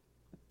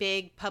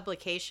big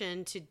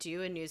publication to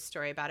do a news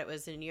story about it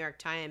was the New York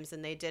Times,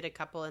 and they did a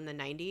couple in the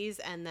 90s,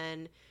 and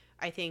then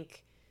I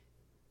think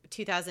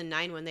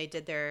 2009 when they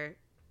did their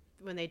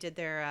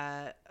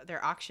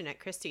auction at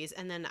Christie's,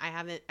 and then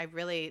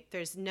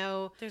there's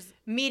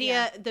media.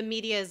 Yeah. The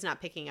media is not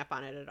picking up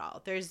on it at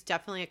all. There's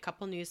definitely a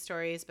couple news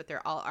stories, but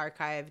they're all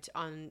archived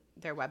on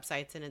their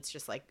websites, and it's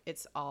just like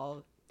there's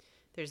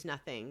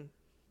nothing.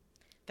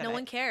 No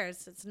one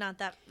cares. It's not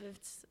that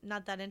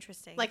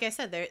interesting. Like I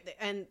said,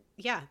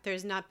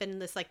 there's not been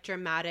this like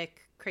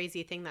dramatic,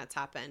 crazy thing that's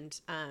happened.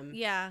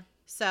 Yeah.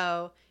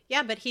 So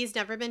yeah, but he's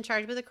never been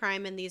charged with a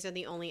crime, and these are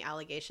the only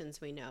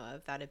allegations we know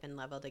of that have been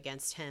leveled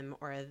against him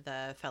or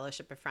the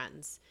Fellowship of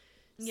Friends.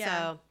 Yeah.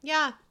 So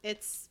yeah,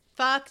 it's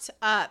fucked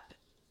up.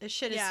 This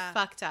shit is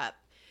fucked up.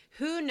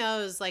 Who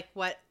knows like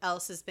what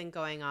else has been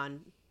going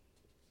on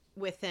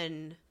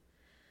within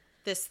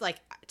this like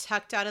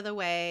tucked out of the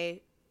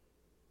way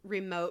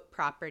remote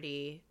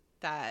property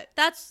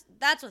that's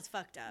what's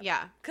fucked up.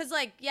 Yeah. Because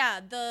like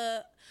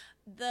the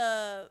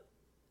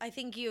I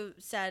think you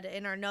said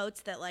in our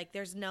notes that like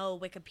there's no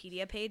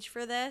Wikipedia page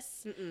for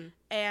this. Mm-mm.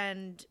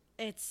 And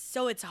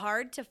it's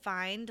hard to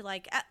find,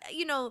 like,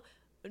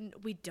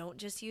 we don't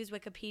just use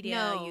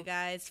Wikipedia, you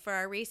guys, for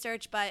our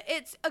research, but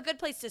it's a good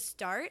place to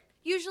start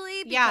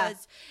usually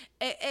because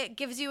it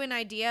gives you an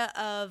idea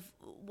of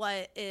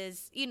what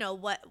is,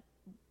 what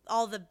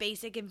all the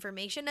basic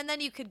information, and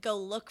then you could go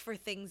look for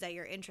things that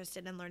you're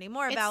interested in learning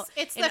more about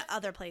in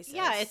other places.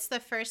 Yeah, it's the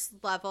first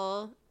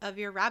level of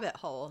your rabbit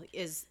hole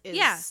is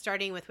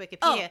starting with Wikipedia.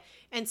 Oh.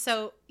 And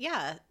so,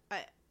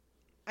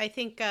 I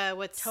think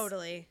what's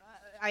totally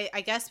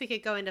I guess we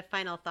could go into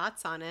final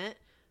thoughts on it.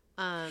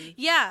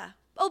 Yeah.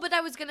 Oh, but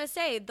I was going to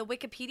say the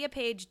Wikipedia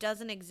page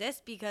doesn't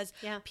exist because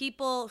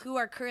people who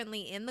are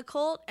currently in the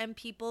cult and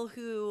people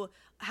who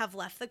have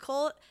left the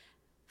cult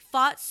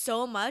fought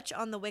so much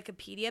on the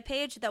Wikipedia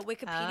page that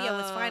Wikipedia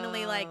was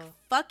finally like,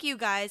 fuck you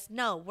guys.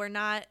 No, we're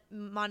not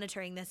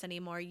monitoring this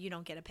anymore. You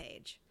don't get a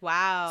page.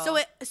 Wow.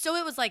 So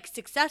it was like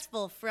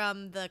successful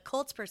from the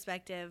cult's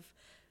perspective.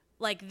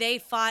 Like they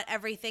fought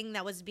everything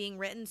that was being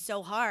written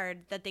so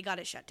hard that they got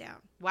it shut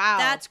down. Wow.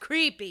 That's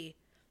creepy.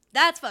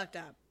 That's fucked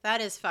up. That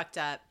is fucked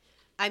up.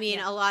 I mean,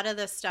 a lot of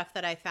the stuff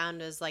that I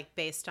found is like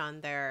based on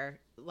their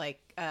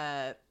like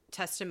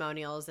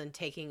testimonials and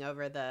taking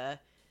over the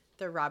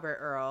Robert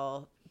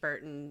Earl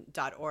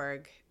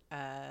Burton.org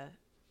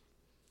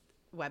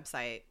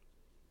website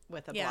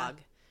with a blog.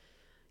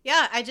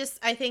 Yeah, I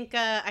think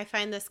I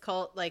find this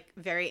cult like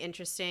very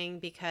interesting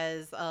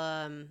because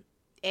a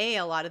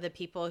lot of the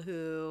people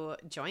who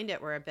joined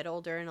it were a bit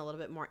older and a little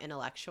bit more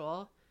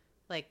intellectual,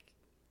 like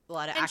a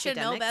lot of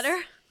academics.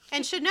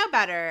 And should know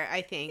better,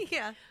 I think.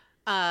 Yeah.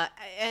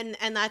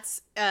 And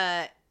that's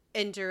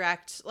in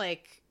direct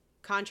like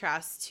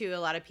contrast to a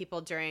lot of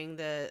people during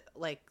the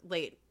like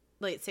late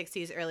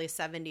 60s, early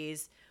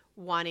 70s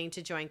wanting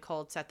to join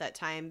cults at that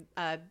time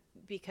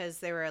because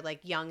they were like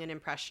young and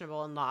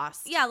impressionable and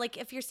lost. Yeah, like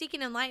if you're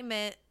seeking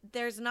enlightenment,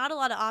 there's not a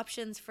lot of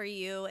options for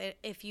you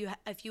if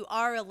you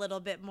are a little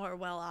bit more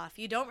well off.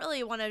 You don't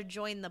really want to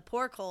join the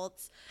poor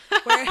cults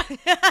where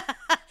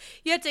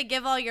you have to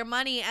give all your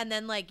money and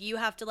then like you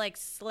have to like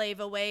slave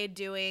away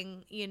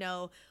doing,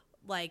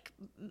 like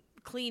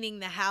cleaning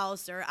the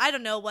house or I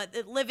don't know what,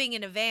 living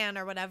in a van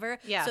or whatever.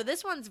 Yeah. So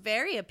this one's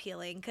very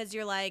appealing because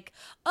you're like,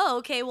 oh,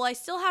 okay, well I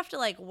still have to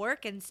like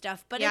work and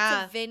stuff, but it's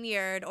a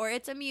vineyard or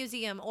it's a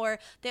museum or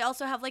they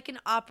also have like an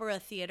opera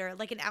theater,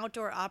 like an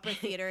outdoor opera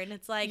theater, and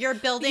it's like you're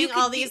building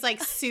all these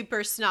like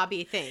super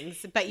snobby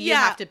things, but you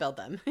have to build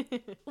them.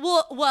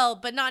 well,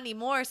 but not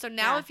anymore. So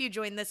now if you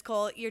join this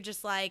cult, you're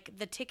just like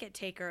the ticket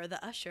taker or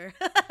the usher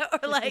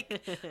or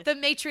like the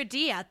maitre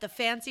d' at the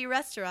fancy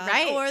restaurant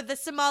or the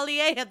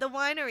sommelier at the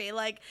winery.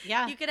 Like,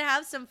 you could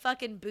have some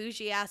fucking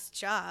bougie ass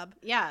job.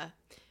 Yeah.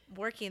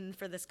 Working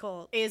for this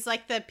cult. Is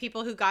like the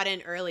people who got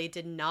in early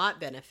did not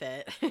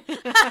benefit.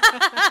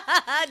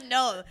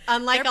 No.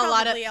 Unlike a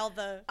lot of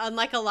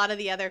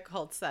the other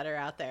cults that are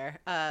out there.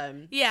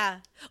 Yeah.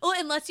 Well,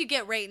 unless you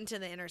get right into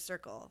the inner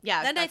circle.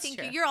 Yeah. Then I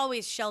think you're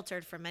always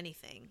sheltered from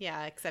anything.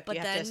 Yeah, except you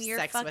have to have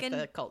sex with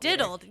the cult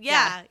diddled. leader.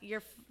 Yeah.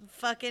 You're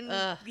fucking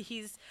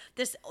he's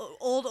this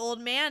old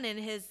man in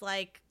his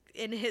like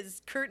in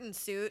his curtain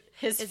suit.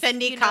 His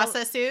Fendi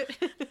Casa suit.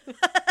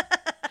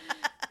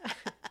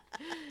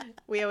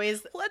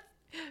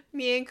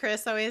 Me and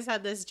Chris always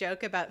had this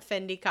joke about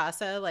Fendi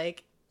Casa.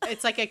 Like,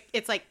 it's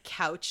like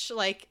couch,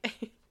 like,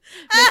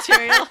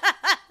 material.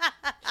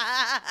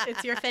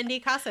 It's your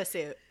Fendi Casa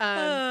suit.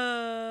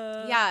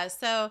 Yeah.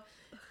 So,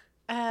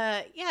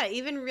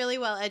 even really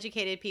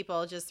well-educated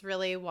people just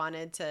really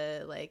wanted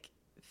to, like,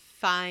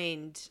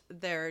 find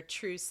their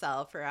true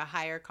self or a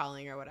higher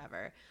calling or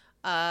whatever.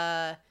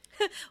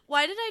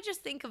 Why did I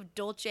just think of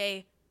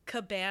Dolce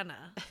Gabbana?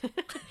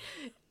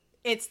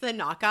 It's the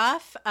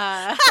knockoff.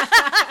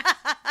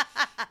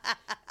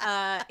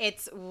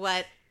 It's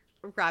what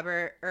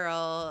Robert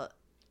Earl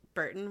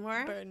Burton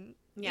wore.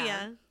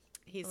 Yeah.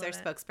 He's their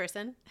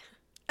spokesperson.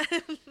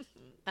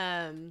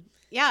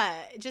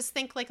 Just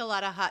think like a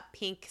lot of hot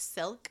pink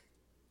silk.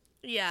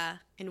 Yeah.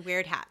 And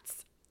weird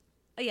hats.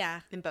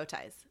 Yeah. And bow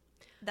ties.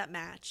 That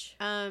match.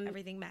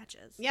 Everything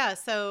matches. Yeah,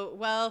 so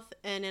wealth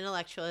and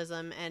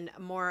intellectualism, and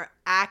more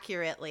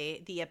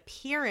accurately, the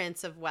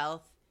appearance of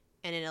wealth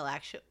and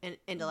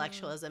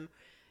intellectualism,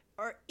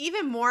 or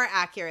even more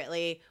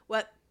accurately,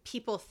 what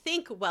people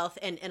think wealth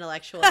and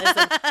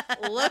intellectualism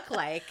look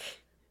like.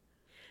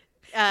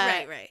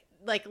 Right.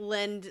 Like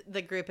lend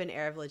the group an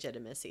air of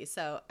legitimacy.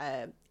 So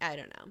I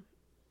don't know.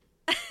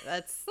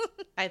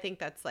 I think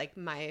that's like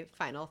my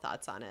final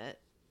thoughts on it.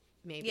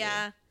 Maybe.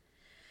 Yeah.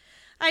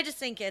 I just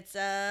think it's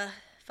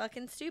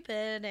fucking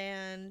stupid,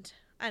 and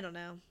I don't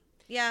know.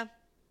 Yeah.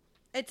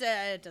 It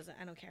doesn't.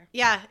 I don't care.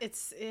 Yeah,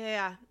 it's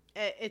a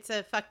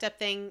fucked up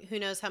thing. Who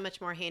knows how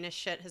much more heinous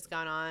shit has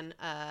gone on.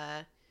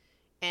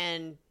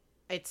 And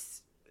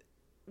it's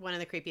one of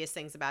the creepiest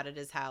things about it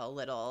is how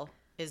little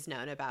is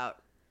known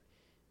about.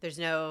 There's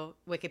no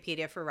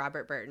Wikipedia for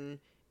Robert Burton,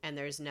 and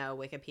there's no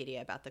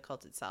Wikipedia about the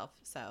cult itself.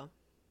 So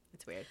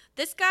it's weird.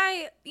 This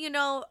guy,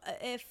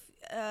 if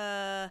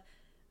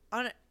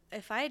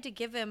I had to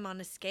give him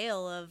on a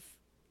scale of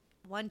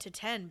 1 to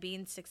 10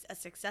 being a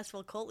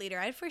successful cult leader,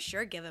 I'd for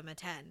sure give him a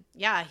 10.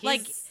 Yeah,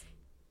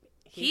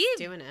 he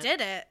doing it.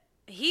 Did it.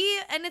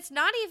 And it's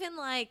not even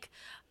like,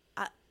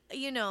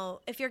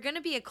 if you're going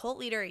to be a cult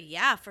leader,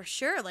 yeah, for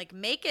sure. Like,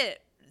 make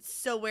it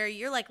so where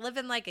you're like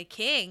living like a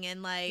king,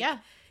 and like, yeah.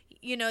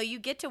 You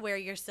get to wear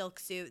your silk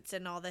suits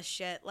and all this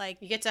shit. Like,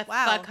 you get to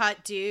fuck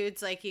hot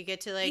dudes. Like, you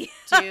get to like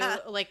do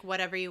like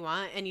whatever you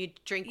want, and you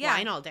drink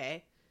wine all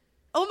day.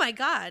 Oh my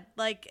God.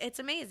 Like, it's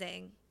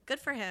amazing.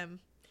 Good for him.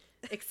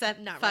 Except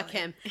not fuck really.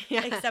 him.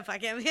 Yeah. Except fuck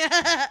him.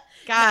 Yeah.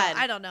 God.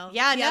 No, I don't know.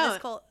 Yeah, no. This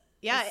cult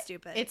is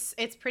stupid.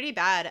 It's pretty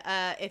bad.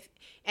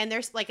 And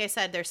there's, like I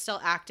said, they're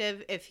still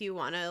active. If you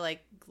want to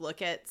like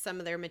look at some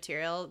of their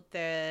material,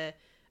 the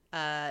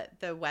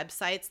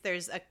websites,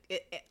 there's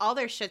all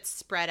their shit's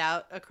spread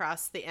out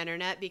across the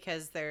internet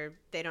because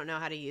they don't know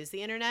how to use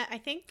the internet, I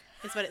think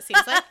is what it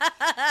seems like.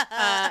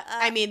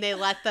 I mean, they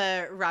let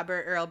the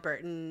Robert Earl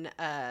Burton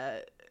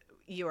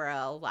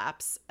URL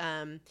lapse,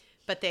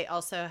 but they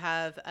also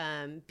have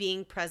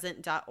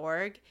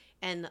beingpresent.org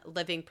and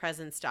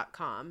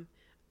livingpresence.com,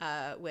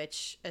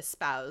 which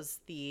espouse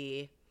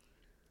the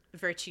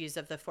virtues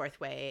of the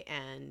Fourth Way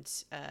and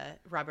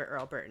Robert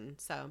Earl Burton.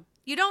 So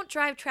you don't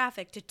drive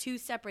traffic to 2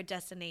 separate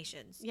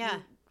destinations. Yeah.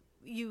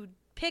 You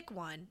pick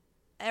one,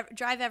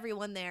 drive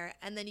everyone there,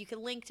 and then you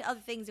can link to other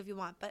things if you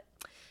want, but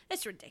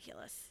it's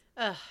ridiculous.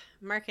 Ugh,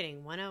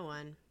 marketing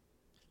 101.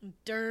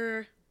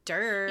 Durr.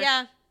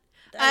 Yeah.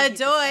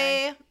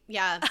 Doy.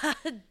 Yeah.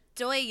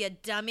 Doy, you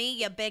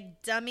dummy, you big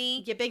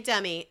dummy. You big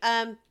dummy.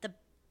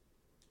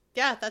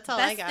 Yeah, that's all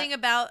I got.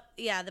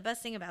 The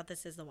best thing about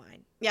this is the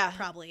wine. Yeah.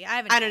 Probably.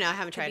 I don't know. I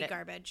haven't tried it.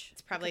 Garbage.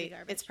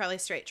 It's probably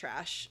straight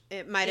trash.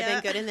 It might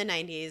have been good in the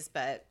 90s,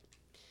 but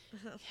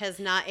has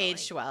not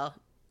aged well.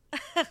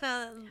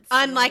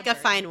 Unlike a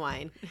fine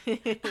wine.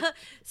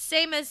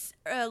 Same as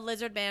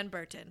Lizard Man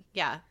Burton.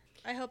 Yeah.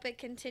 I hope it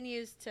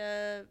continues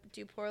to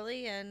do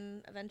poorly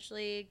and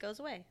eventually goes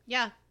away.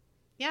 Yeah.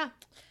 Yeah.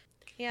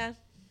 Yeah.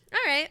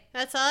 All right.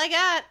 That's all I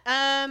got.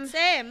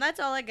 Same. That's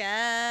all I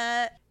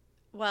got.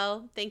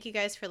 Well, thank you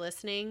guys for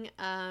listening.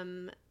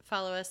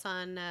 Follow us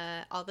on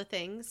all the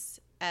things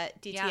at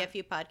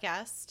DTFU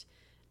Podcast.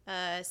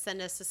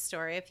 Send us a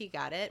story if you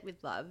got it.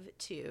 We'd love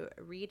to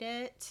read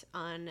it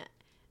on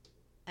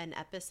an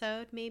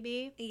episode,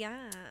 maybe.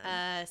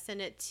 Yeah.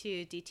 Send it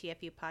to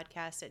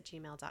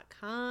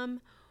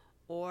dtfupodcast@gmail.com.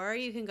 Or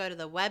you can go to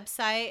the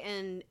website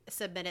and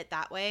submit it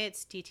that way.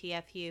 It's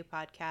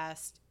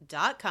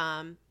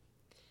dtfupodcast.com.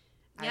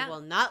 Yeah. I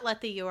will not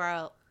let the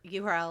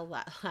URL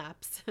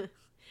lapse.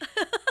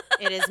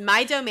 It is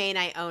my domain.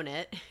 I own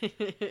it.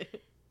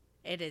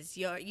 It is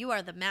you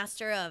are the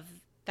master of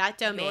that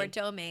domain. Your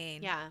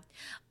domain. Yeah.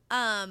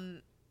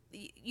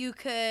 You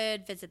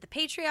could visit the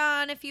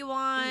Patreon if you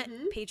want.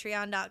 Mm-hmm.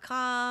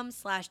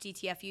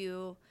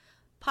 Patreon.com/DTFU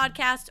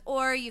podcast,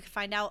 or you can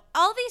find out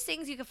all these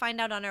things you can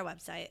find out on our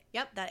website.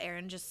 Yep. That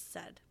Erin just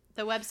said.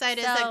 The website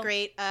is a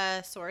great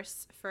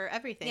source for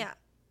everything. Yeah.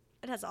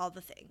 It has all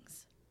the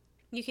things.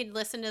 You can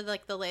listen to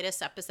like the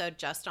latest episode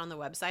just on the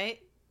website.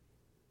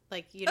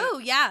 Like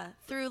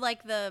through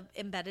like the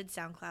embedded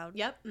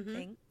SoundCloud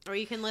thing. Or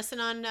you can listen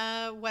on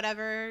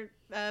whatever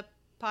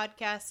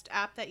podcast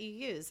app that you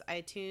use.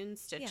 iTunes,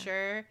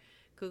 Stitcher,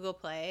 Google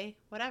Play,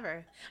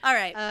 whatever. All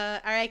right.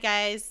 All right,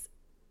 guys.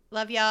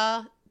 Love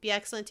y'all. Be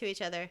excellent to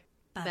each other.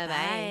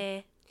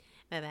 Bye-bye.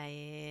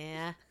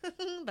 Bye-bye.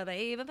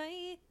 Bye-bye.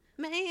 Bye-bye.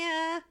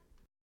 Bye.